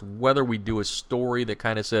August 1st. Whether we do a story that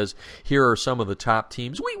kind of says, here are some of the top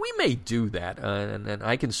teams, we may do that, and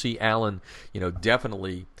I can see Allen,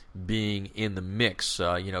 definitely being in the mix.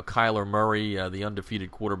 Kyler Murray, the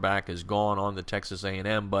undefeated quarterback, is gone on to Texas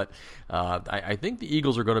A&M, but I think the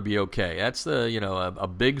Eagles are going to be okay. That's a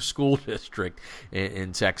big school district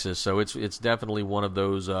in Texas, so it's definitely one of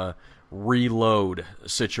those reload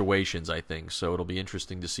situations, I think. So it'll be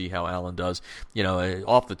interesting to see how Allen does.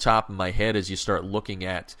 Off the top of my head, as you start looking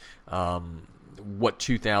at what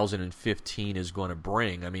 2015 is going to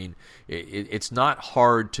bring. I mean, it's not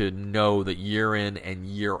hard to know that year in and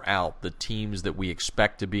year out, the teams that we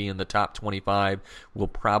expect to be in the top 25 will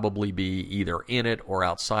probably be either in it or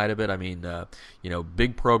outside of it. I mean,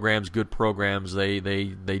 big programs, good programs,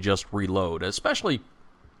 they just reload, especially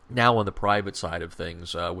now on the private side of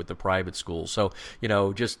things with the private schools. So,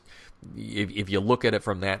 just if you look at it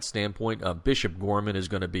from that standpoint, Bishop Gorman is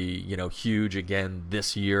going to be, huge again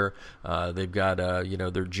this year. They've got,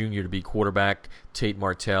 their junior-to-be quarterback, Tate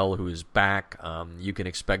Martell, who is back. You can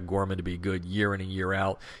expect Gorman to be good year in and year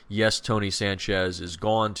out. Yes, Tony Sanchez is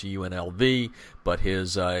gone to UNLV, but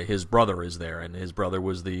his brother is there, and his brother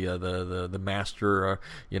was the master,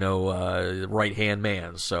 right-hand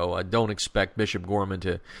man. So I don't expect Bishop Gorman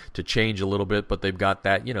to change a little bit, but they've got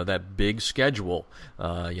that, that big schedule.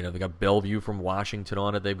 They've got Bellevue from Washington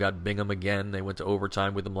on it. They've got Bingham again. They went to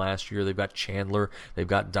overtime with them last year. They've got Chandler. They've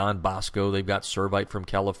got Don Bosco. They've got Servite from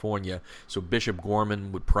California. So Bishop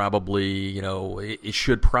Gorman would probably, it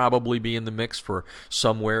should probably be in the mix for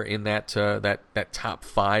somewhere in that top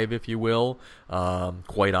 5, if you will.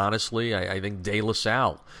 Quite honestly, I think De La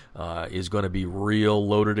Salle is going to be real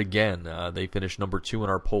loaded again. They finished number 2 in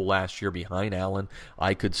our poll last year behind Allen.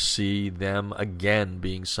 I could see them again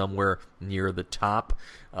being somewhere near the top.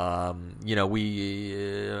 I'm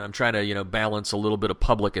trying to balance a little bit of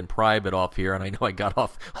public and private off here, and I know I got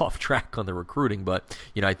off track on the recruiting, but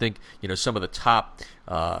I think some of the top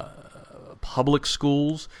public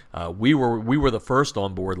schools. We were the first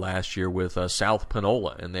on board last year with South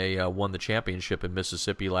Panola, and they won the championship in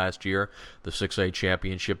Mississippi last year, the 6A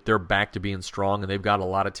championship. They're back to being strong, and they've got a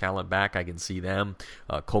lot of talent back. I can see them.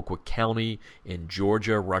 Colquitt County in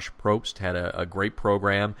Georgia, Rush Probst had a great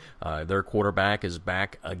program. Their quarterback is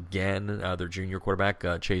back again, their junior quarterback,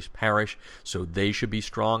 Chase Parrish, so they should be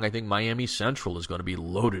strong. I think Miami Central is going to be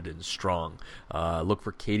loaded and strong. Look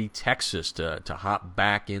for Katy, Texas to hop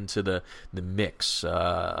back into the mix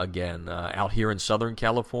again. Out here in Southern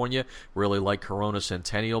California, really like Corona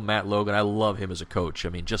Centennial. Matt Logan, I love him as a coach. I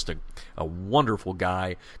mean, just a wonderful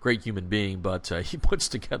guy, great human being, but he puts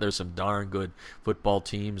together some darn good football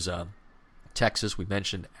teams. Texas, we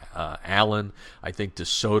mentioned Allen. I think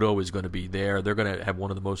DeSoto is going to be there. They're going to have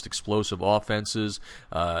one of the most explosive offenses.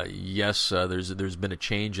 Yes, there's been a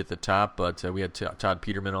change at the top, but we had Todd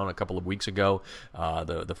Peterman on a couple of weeks ago,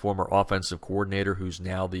 the former offensive coordinator, who's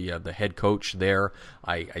now the head coach there.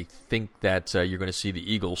 I think that you're going to see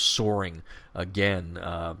the Eagles soaring again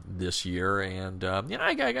this year, and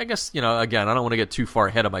I guess again, I don't want to get too far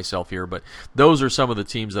ahead of myself here, but those are some of the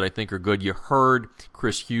teams that I think are good. You heard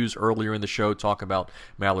Chris Hughes earlier in the show talk about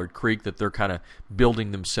Mallard Creek, that they're kind of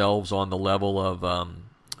building themselves on the level of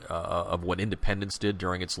of what Independence did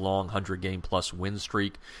during its long 100-game-plus win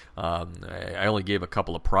streak. I only gave a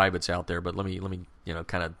couple of privates out there, but let me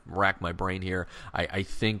kind of rack my brain here. I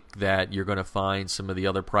think that you're going to find some of the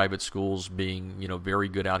other private schools being very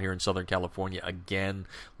good out here in Southern California again,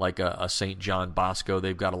 like a St. John Bosco.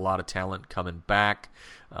 They've got a lot of talent coming back.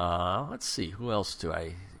 Let's see, who else do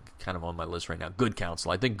I kind of on my list right now? Good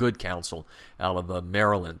Counsel. I think Good Counsel out of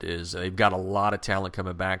Maryland they've got a lot of talent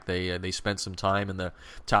coming back. They spent some time in the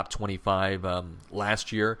top 25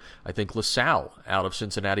 last year. I think LaSalle out of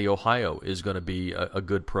Cincinnati, Ohio is going to be a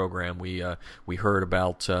good program. We heard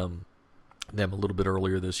about them a little bit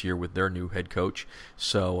earlier this year with their new head coach.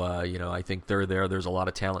 So, I think they're there. There's a lot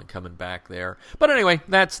of talent coming back there. But anyway,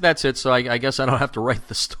 that's it. So I guess I don't have to write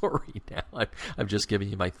the story now. I'm just giving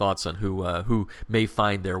you my thoughts on who may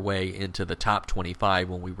find their way into the top 25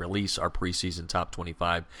 when we release our preseason top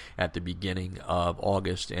 25 at the beginning of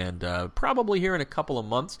August. And probably here in a couple of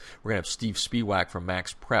months, we're going to have Steve Spiewak from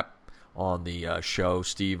Max Prep on the show.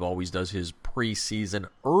 Steve always does his preseason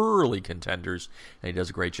early contenders, and he does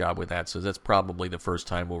a great job with that. So that's probably the first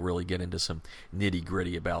time we'll really get into some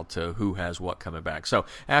nitty-gritty about who has what coming back. So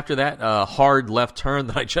after that hard left turn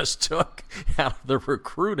that I just took out of the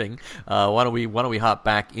recruiting, why don't we hop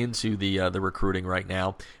back into the recruiting right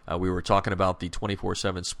now? We were talking about the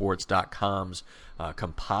 247sports.com's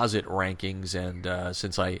composite rankings, and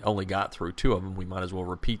since I only got through two of them, we might as well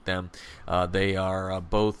repeat them. They are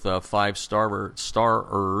both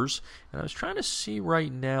 5-starers, and I was trying to see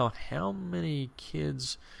right now how many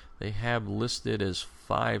kids they have listed as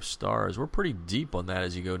 5 stars. We're pretty deep on that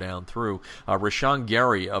as you go down through. Rashawn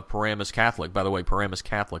Gary of Paramus Catholic. By the way, Paramus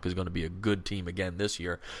Catholic is going to be a good team again this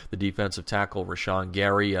year. The defensive tackle, Rashawn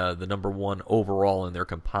Gary, the number 1 overall in their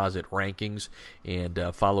composite rankings, and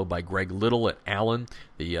followed by Greg Little at Allen,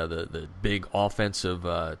 the big offensive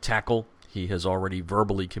tackle. He has already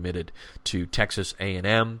verbally committed to Texas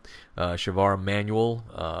A&M. Shavar Manuel,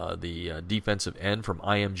 the defensive end from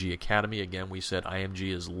IMG Academy. Again, we said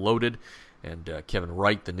IMG is loaded, and Kevin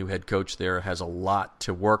Wright, the new head coach there, has a lot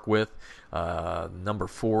to work with. Number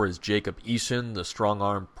 4 is Jacob Eason, the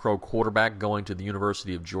strong-arm pro quarterback going to the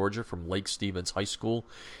University of Georgia from Lake Stevens High School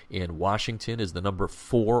in Washington, is the number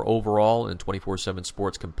 4 overall in 24/7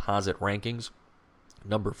 Sports composite rankings.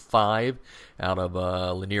 Number 5 out of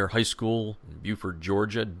Lanier High School in Buford,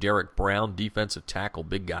 Georgia, Derek Brown, defensive tackle,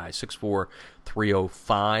 big guy, 6'4",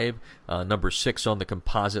 305. Number 6 on the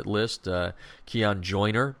composite list, Keon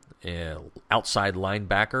Joyner, outside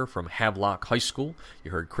linebacker from Havelock High School. You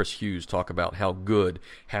heard Chris Hughes talk about how good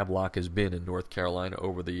Havelock has been in North Carolina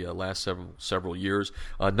over the last several years.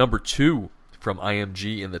 Number 2 from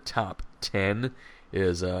IMG in the top 10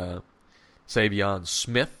 is Savion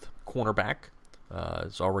Smith, cornerback.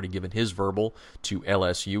 Has already given his verbal to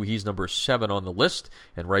LSU. He's number 7 on the list,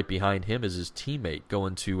 and right behind him is his teammate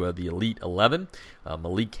going to the Elite 11,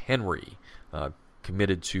 Malik Henry,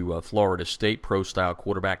 committed to Florida State, pro-style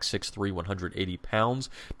quarterback, 6'3", 180 pounds.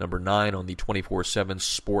 Number 9 on the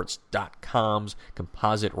 247sports.com's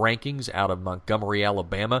composite rankings out of Montgomery,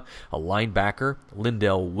 Alabama, a linebacker,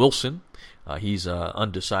 Lindell Wilson. He's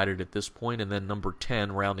undecided at this point. And then number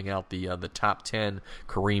 10, rounding out the top 10,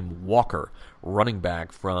 Kareem Walker, running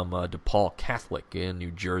back from DePaul Catholic in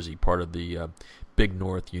New Jersey, part of the Big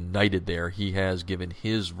North United there. He has given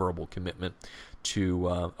his verbal commitment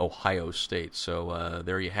to Ohio State. So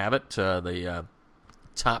there you have it, the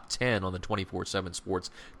top 10 on the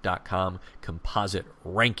 247sports.com composite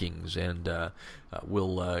rankings, and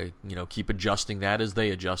we'll keep adjusting that as they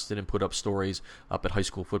adjust it and put up stories up at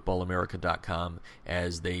highschoolfootballamerica.com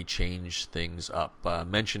as they change things up.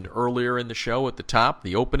 Mentioned earlier in the show at the top,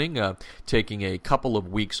 the opening, taking a couple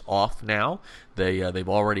of weeks off now. They've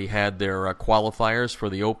already had their qualifiers for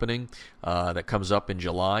the opening that comes up in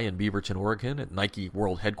July in Beaverton, Oregon at Nike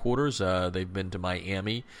World Headquarters. They've been to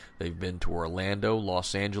Miami, they've been to Orlando,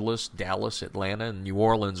 Los Angeles, Dallas, Atlanta, and New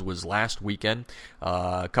Orleans was last weekend.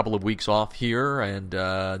 A couple of weeks off here, and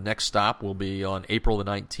next stop will be on April the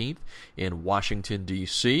 19th in Washington,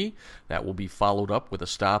 D.C. That will be followed up with a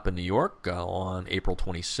stop in New York on April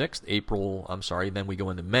 26th. Then we go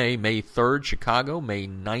into May 3rd, Chicago, May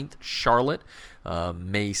 9th, Charlotte,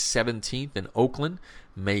 May 17th in Oakland,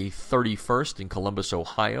 May 31st in Columbus,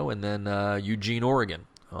 Ohio, and then Eugene, Oregon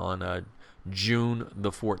on June the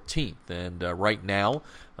 14th. And right now,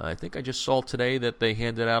 I think I just saw today that they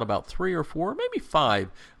handed out about 3 or 4, maybe 5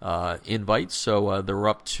 invites. So they're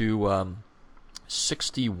up to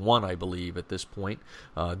 61, I believe, at this point,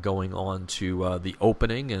 going on to the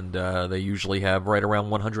opening, and they usually have right around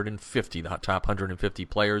 150, the top 150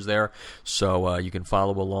 players there. So you can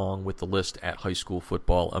follow along with the list at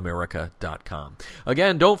highschoolfootballamerica.com.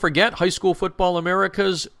 Again, don't forget, High School Football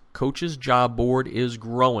America's Coaches Job Board is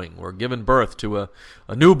growing. We're giving birth to a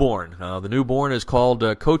newborn. The newborn is called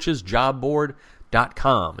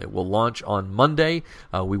coachesjobboard.com. It will launch on Monday.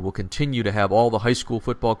 We will continue to have all the high school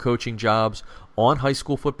football coaching jobs on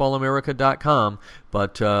highschoolfootballamerica.com,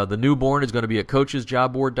 but the newborn is going to be at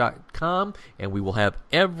coachesjobboard.com, and we will have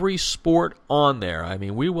every sport on there. I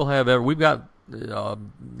mean, we've got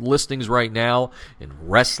listings right now in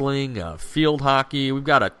wrestling, field hockey. We've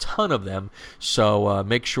got a ton of them, so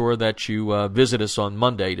make sure that you visit us on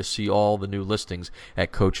Monday to see all the new listings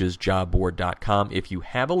at coachesjobboard.com. If you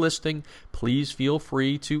have a listing, please feel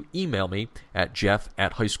free to email me at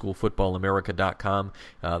jeff@highschoolfootballamerica.com.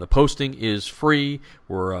 The posting is free.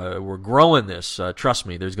 We're growing this. Trust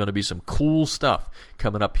me, there's going to be some cool stuff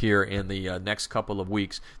coming up here in the next couple of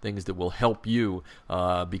weeks, things that will help you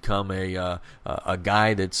become a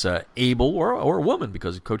guy that's able, or a woman,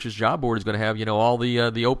 because Coach's Job Board is going to have all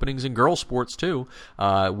the openings in girls sports too.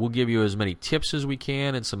 We'll give you as many tips as we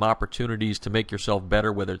can and some opportunities to make yourself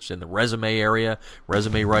better, whether it's in the resume area,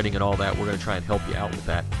 resume writing and all that. We're going to try and help you out with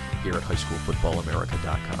that here at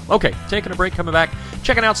highschoolfootballamerica.com. Okay, taking a break, coming back,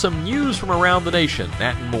 checking out some news from around the nation,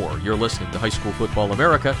 that and more. You're listening to High School Football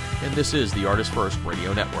America, and this is the Artist First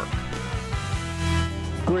Radio Network.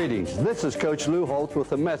 Greetings, this is Coach Lou Holtz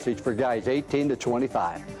with a message for guys 18 to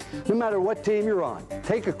 25. No matter what team you're on,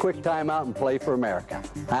 take a quick time out and play for America.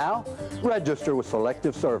 How? Register with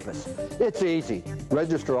Selective Service. It's easy.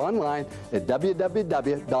 Register online at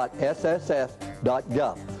www.sss.gov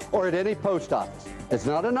or at any post office. It's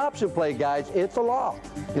not an option play, guys. It's a law.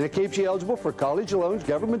 And it keeps you eligible for college loans,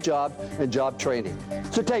 government jobs, and job training.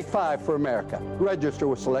 So take 5 for America. Register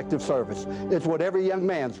with Selective Service. It's what every young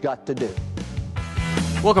man's got to do.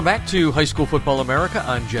 Welcome back to High School Football America.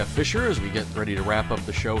 I'm Jeff Fisher. As we get ready to wrap up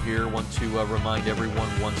the show here, I want to remind everyone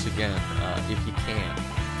once again, if you can,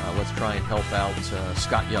 let's try and help out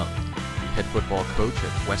Scott Young, the head football coach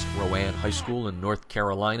at West Rowan High School in North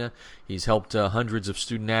Carolina. He's helped hundreds of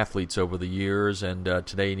student athletes over the years, and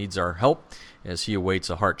today he needs our help as he awaits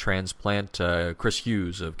a heart transplant. Chris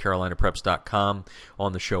Hughes of CarolinaPreps.com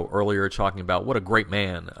on the show earlier talking about what a great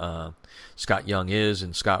man Scott Young is,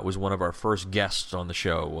 and Scott was one of our first guests on the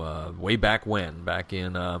show way back when, back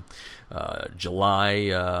in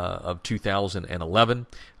July of 2011.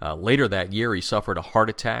 Later that year, he suffered a heart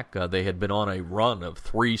attack. They had been on a run of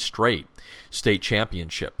 3 straight state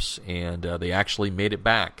championships, and they actually made it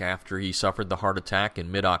back after he suffered the heart attack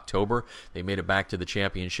in mid-October. They made it back to the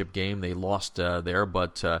championship game. They lost there,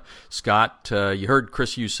 but Scott, you heard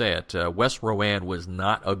Chris Hughes say it, West Rowan was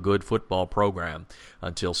not a good football program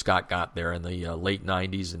until Scott got there in the late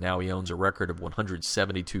 90s, and now he owns a record of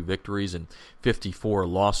 172 victories and 54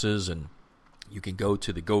 losses, and you can go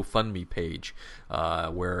to the GoFundMe page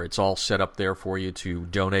where it's all set up there for you to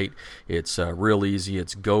donate. It's real easy.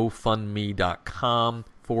 It's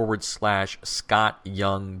GoFundMe.com/Scott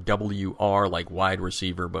Young, WR, like wide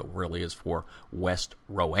receiver, but really is for West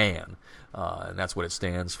Rowan. And that's what it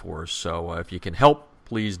stands for. So if you can help,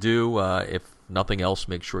 please do. If nothing else,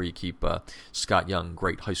 make sure you keep Scott Young,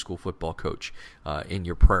 great high school football coach, in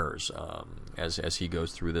your prayers as he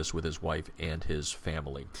goes through this with his wife and his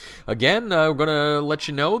family. Again, we're going to let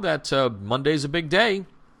you know that Monday's a big day.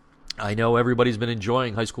 I know everybody's been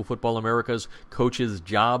enjoying High School Football America's Coaches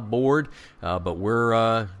Job Board, but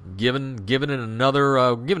we're giving it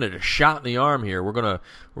a shot in the arm here. We're gonna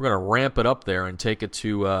ramp it up there and take it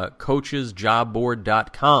to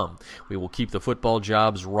coachesjobboard.com. We will keep the football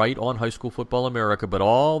jobs right on High School Football America, but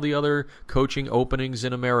all the other coaching openings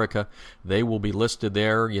in America, they will be listed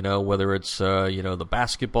there. Whether it's the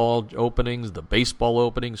basketball openings, the baseball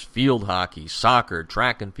openings, field hockey, soccer,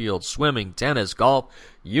 track and field, swimming, tennis, golf,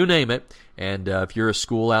 you name it. And if you're a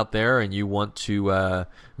school out there and you want to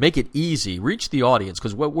make it easy, reach the audience,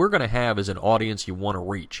 because what we're going to have is an audience you want to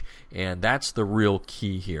reach, and that's the real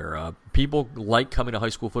key here. People like coming to High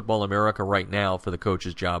School Football America right now for the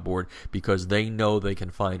Coaches Job Board because they know they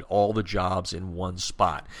can find all the jobs in one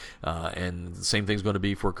spot. And the same thing's going to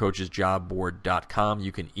be for coachesjobboard.com.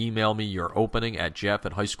 You can email me your opening at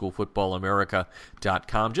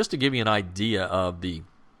jeff@highschoolfootballamerica.com just to give you an idea of the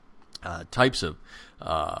types of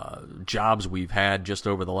jobs we've had just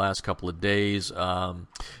over the last couple of days.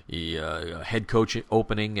 Head coach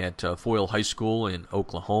opening at Foyle High School in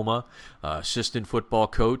Oklahoma, assistant football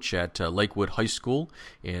coach at Lakewood High School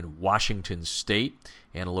in Washington State.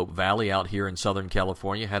 Antelope Valley out here in Southern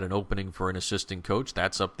California had an opening for an assistant coach.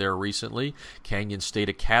 That's up there recently. Canyon State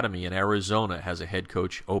Academy in Arizona has a head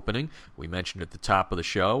coach opening. We mentioned at the top of the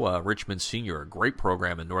show, Richmond Senior, a great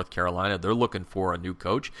program in North Carolina. They're looking for a new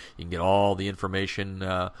coach. You can get all the information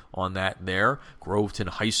on that there. Groveton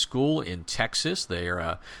High School in Texas,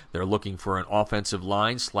 they're looking for an offensive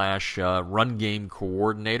line / run game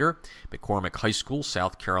coordinator. McCormick High School,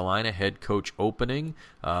 South Carolina, head coach opening.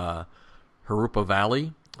 Jurupa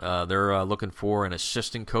Valley, they're looking for an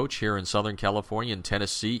assistant coach here in Southern California. In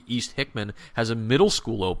Tennessee, East Hickman has a middle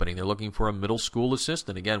school opening. They're looking for a middle school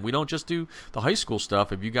assistant. Again, we don't just do the high school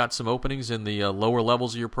stuff. If you got some openings in the lower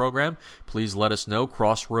levels of your program, please let us know.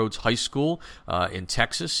 Crossroads High School in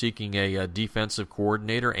Texas seeking a defensive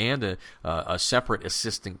coordinator and a separate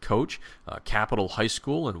assistant coach. Capitol High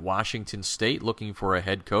School in Washington State looking for a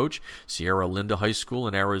head coach. Sierra Linda High School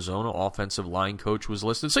in Arizona, offensive line coach was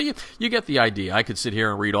listed. So you get the idea. I could sit here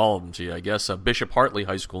and read all of them to you. I guess Bishop Hartley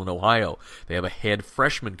High School in Ohio, they have a head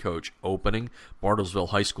freshman coach opening. Bartlesville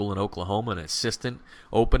High School in Oklahoma, an assistant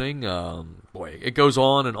opening. Boy, it goes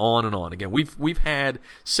on and on and on. Again, we've had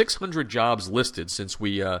 600 jobs listed since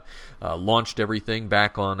we launched everything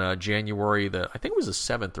back on January I think it was the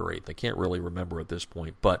 7th or 8th. I can't really remember at this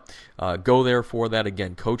point, but go there for that.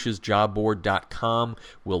 Again, coachesjobboard.com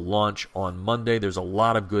will launch on Monday. There's a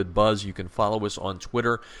lot of good buzz. You can follow us on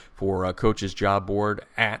Twitter for Coaches Job Board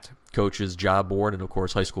at Coaches Job Board, and of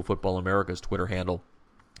course, High School Football America's Twitter handle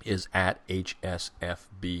is at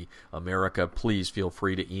HSFB America. Please feel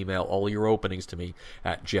free to email all your openings to me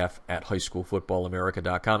at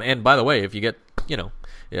jeff@highschoolfootballamerica.com. And by the way, if you get,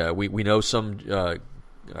 we know some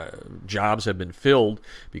jobs have been filled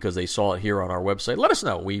because they saw it here on our website. Let us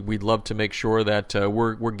know. We'd love to make sure that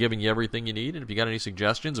we're giving you everything you need. And if you got any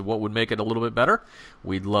suggestions of what would make it a little bit better,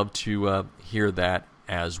 we'd love to hear that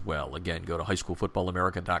as well. Again, go to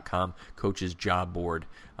highschoolfootballamerica.com, Coaches Job Board,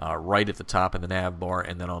 right at the top in the nav bar,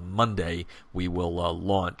 and then on Monday we will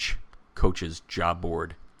launch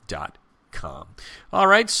coachesjobboard.com. All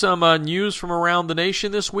right, some news from around the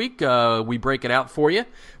nation this week. We break it out for you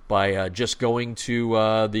by just going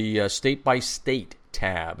to the state-by-state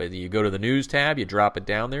tab. You go to the news tab, you drop it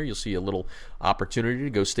down there, you'll see a little opportunity to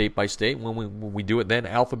go state by state when we do it then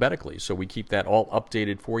alphabetically. So we keep that all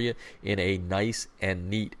updated for you in a nice and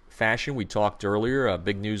neat fashion. We talked earlier,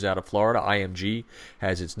 big news out of Florida. IMG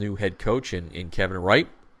has its new head coach in Kevin Wright.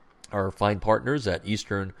 Our fine partners at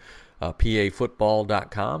Eastern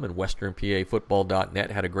PAfootball.com and WesternPAfootball.net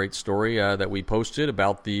had a great story that we posted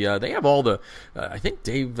about they have all the I think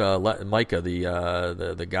Dave Micah,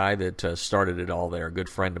 the guy that started it all there, a good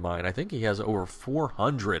friend of mine. I think he has over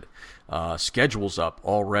 400 schedules up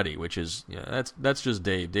already, which is that's just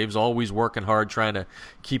Dave. Dave's always working hard, trying to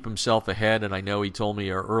keep himself ahead, and I know he told me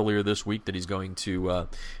earlier this week that he's going to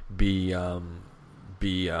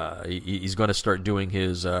he's going to start doing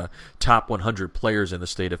his top 100 players in the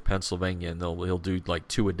state of Pennsylvania, and he'll do like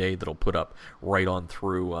 2 a day that'll put up right on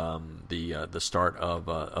through the start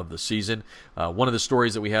of the season. One of the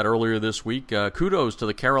stories that we had earlier this week, kudos to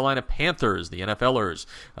the Carolina Panthers, the NFLers,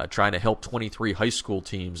 trying to help 23 high school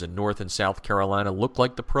teams in North and South Carolina look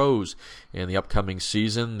like the pros in the upcoming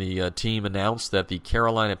season. The team announced that the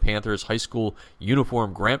Carolina Panthers High School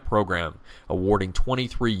Uniform Grant Program, awarding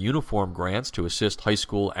 23 uniform grants to assist high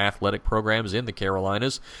school athletic programs in the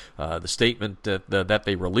Carolinas. The statement that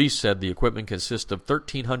they released said the equipment consists of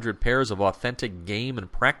 1,300 pairs of authentic game and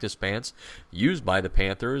practice pants used by the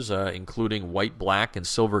Panthers, including white, black, and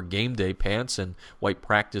silver game day pants and white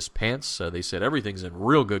practice pants. They said everything's in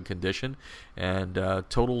real good condition, and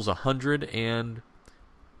totals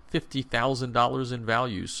 $150,000 in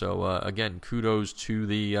value. So again, kudos to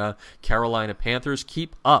the Carolina Panthers.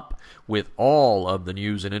 Keep up with all of the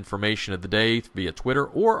news and information of the day via Twitter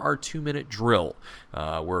or our 2-minute drill.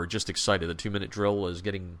 We're just excited. The 2-minute drill is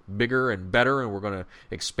getting bigger and better, and we're going to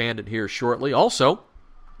expand it here shortly. Also,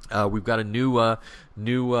 we've got a new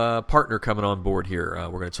partner coming on board here.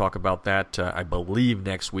 We're going to talk about that, I believe,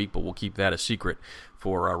 next week, but we'll keep that a secret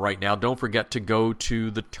for right now. Don't forget to go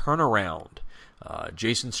to The Turnaround.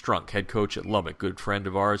 Jason Strunk, head coach at Lubbock, good friend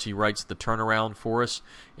of ours. He writes The Turnaround for us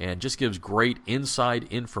and just gives great inside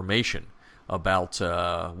information about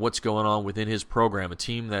what's going on within his program, a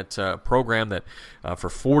team that program that for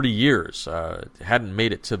 40 years hadn't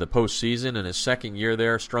made it to the postseason. In his second year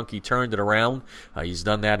there, Strunky turned it around. He's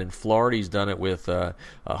done that in Florida. He's done it with a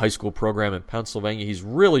high school program in Pennsylvania. He's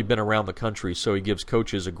really been around the country, so he gives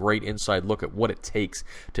coaches a great inside look at what it takes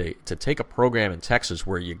to take a program in Texas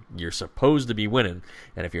where you're supposed to be winning,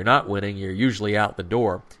 and if you're not winning, you're usually out the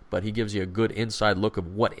door. But he gives you a good inside look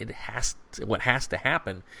of what has to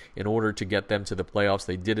happen in order to get them to the playoffs.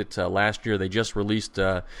 They did it last year. They just released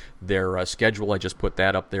their schedule. I just put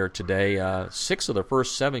that up there today. 6 of the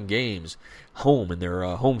first 7 games home in their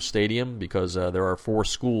home stadium, because there are 4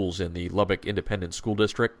 schools in the Lubbock Independent School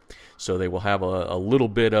District. So they will have a little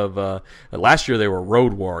bit of last year they were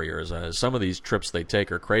road warriors. Some of these trips they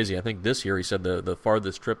take are crazy. I think this year he said the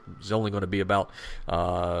farthest trip is only going to be about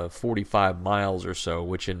 45 miles or so,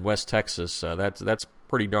 which in West Texas, that's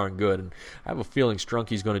pretty darn good. And I have a feeling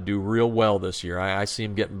Strunky's going to do real well this year. I see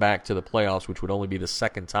him getting back to the playoffs, which would only be the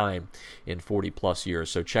second time in 40-plus years.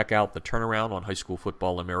 So check out the turnaround on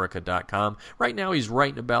highschoolfootballamerica.com. Right now he's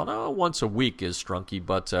writing about once a week is Strunky,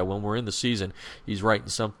 but when we're in the season, he's writing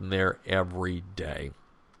something there every day.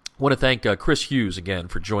 I want to thank Chris Hughes again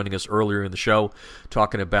for joining us earlier in the show,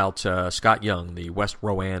 talking about Scott Young, the West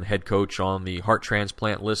Rowan head coach, on the heart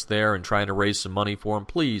transplant list there and trying to raise some money for him.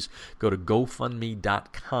 Please go to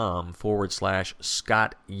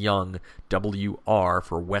GoFundMe.com/Scott Young, WR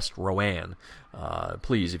for West Rowan.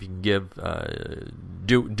 Please, if you can give,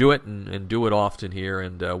 do it and do it often here.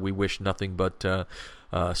 And we wish nothing but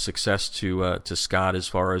success to Scott as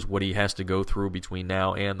far as what he has to go through between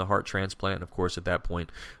now and the heart transplant. And of course, at that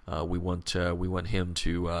point, we want him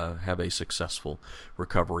to have a successful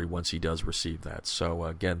recovery once he does receive that. So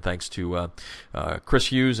again, thanks to Chris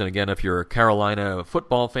Hughes. And again, if you're a Carolina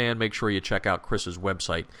football fan, make sure you check out Chris's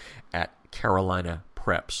website at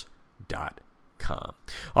carolinapreps.com.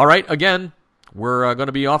 All right, again, we're going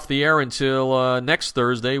to be off the air until next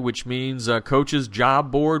Thursday, which means Coach's Job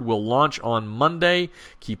Board will launch on Monday.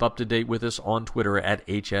 Keep up to date with us on Twitter at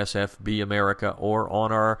HSFB America or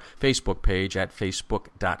on our Facebook page at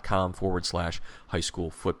facebook.com/High School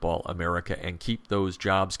Football America. And keep those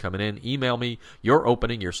jobs coming in. Email me your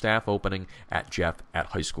opening, your staff opening at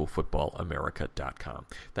jeff@highschoolfootballamerica.com.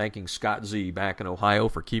 Thanking Scott Z back in Ohio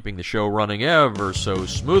for keeping the show running ever so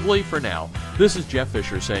smoothly for now. This is Jeff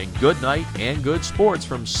Fisher saying good night and good sports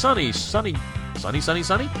from sunny. It's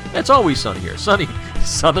always sunny here. Sunny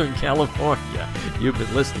Southern California. You've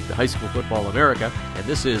been listening to High School Football America, and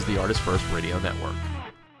this is the Artist First Radio Network.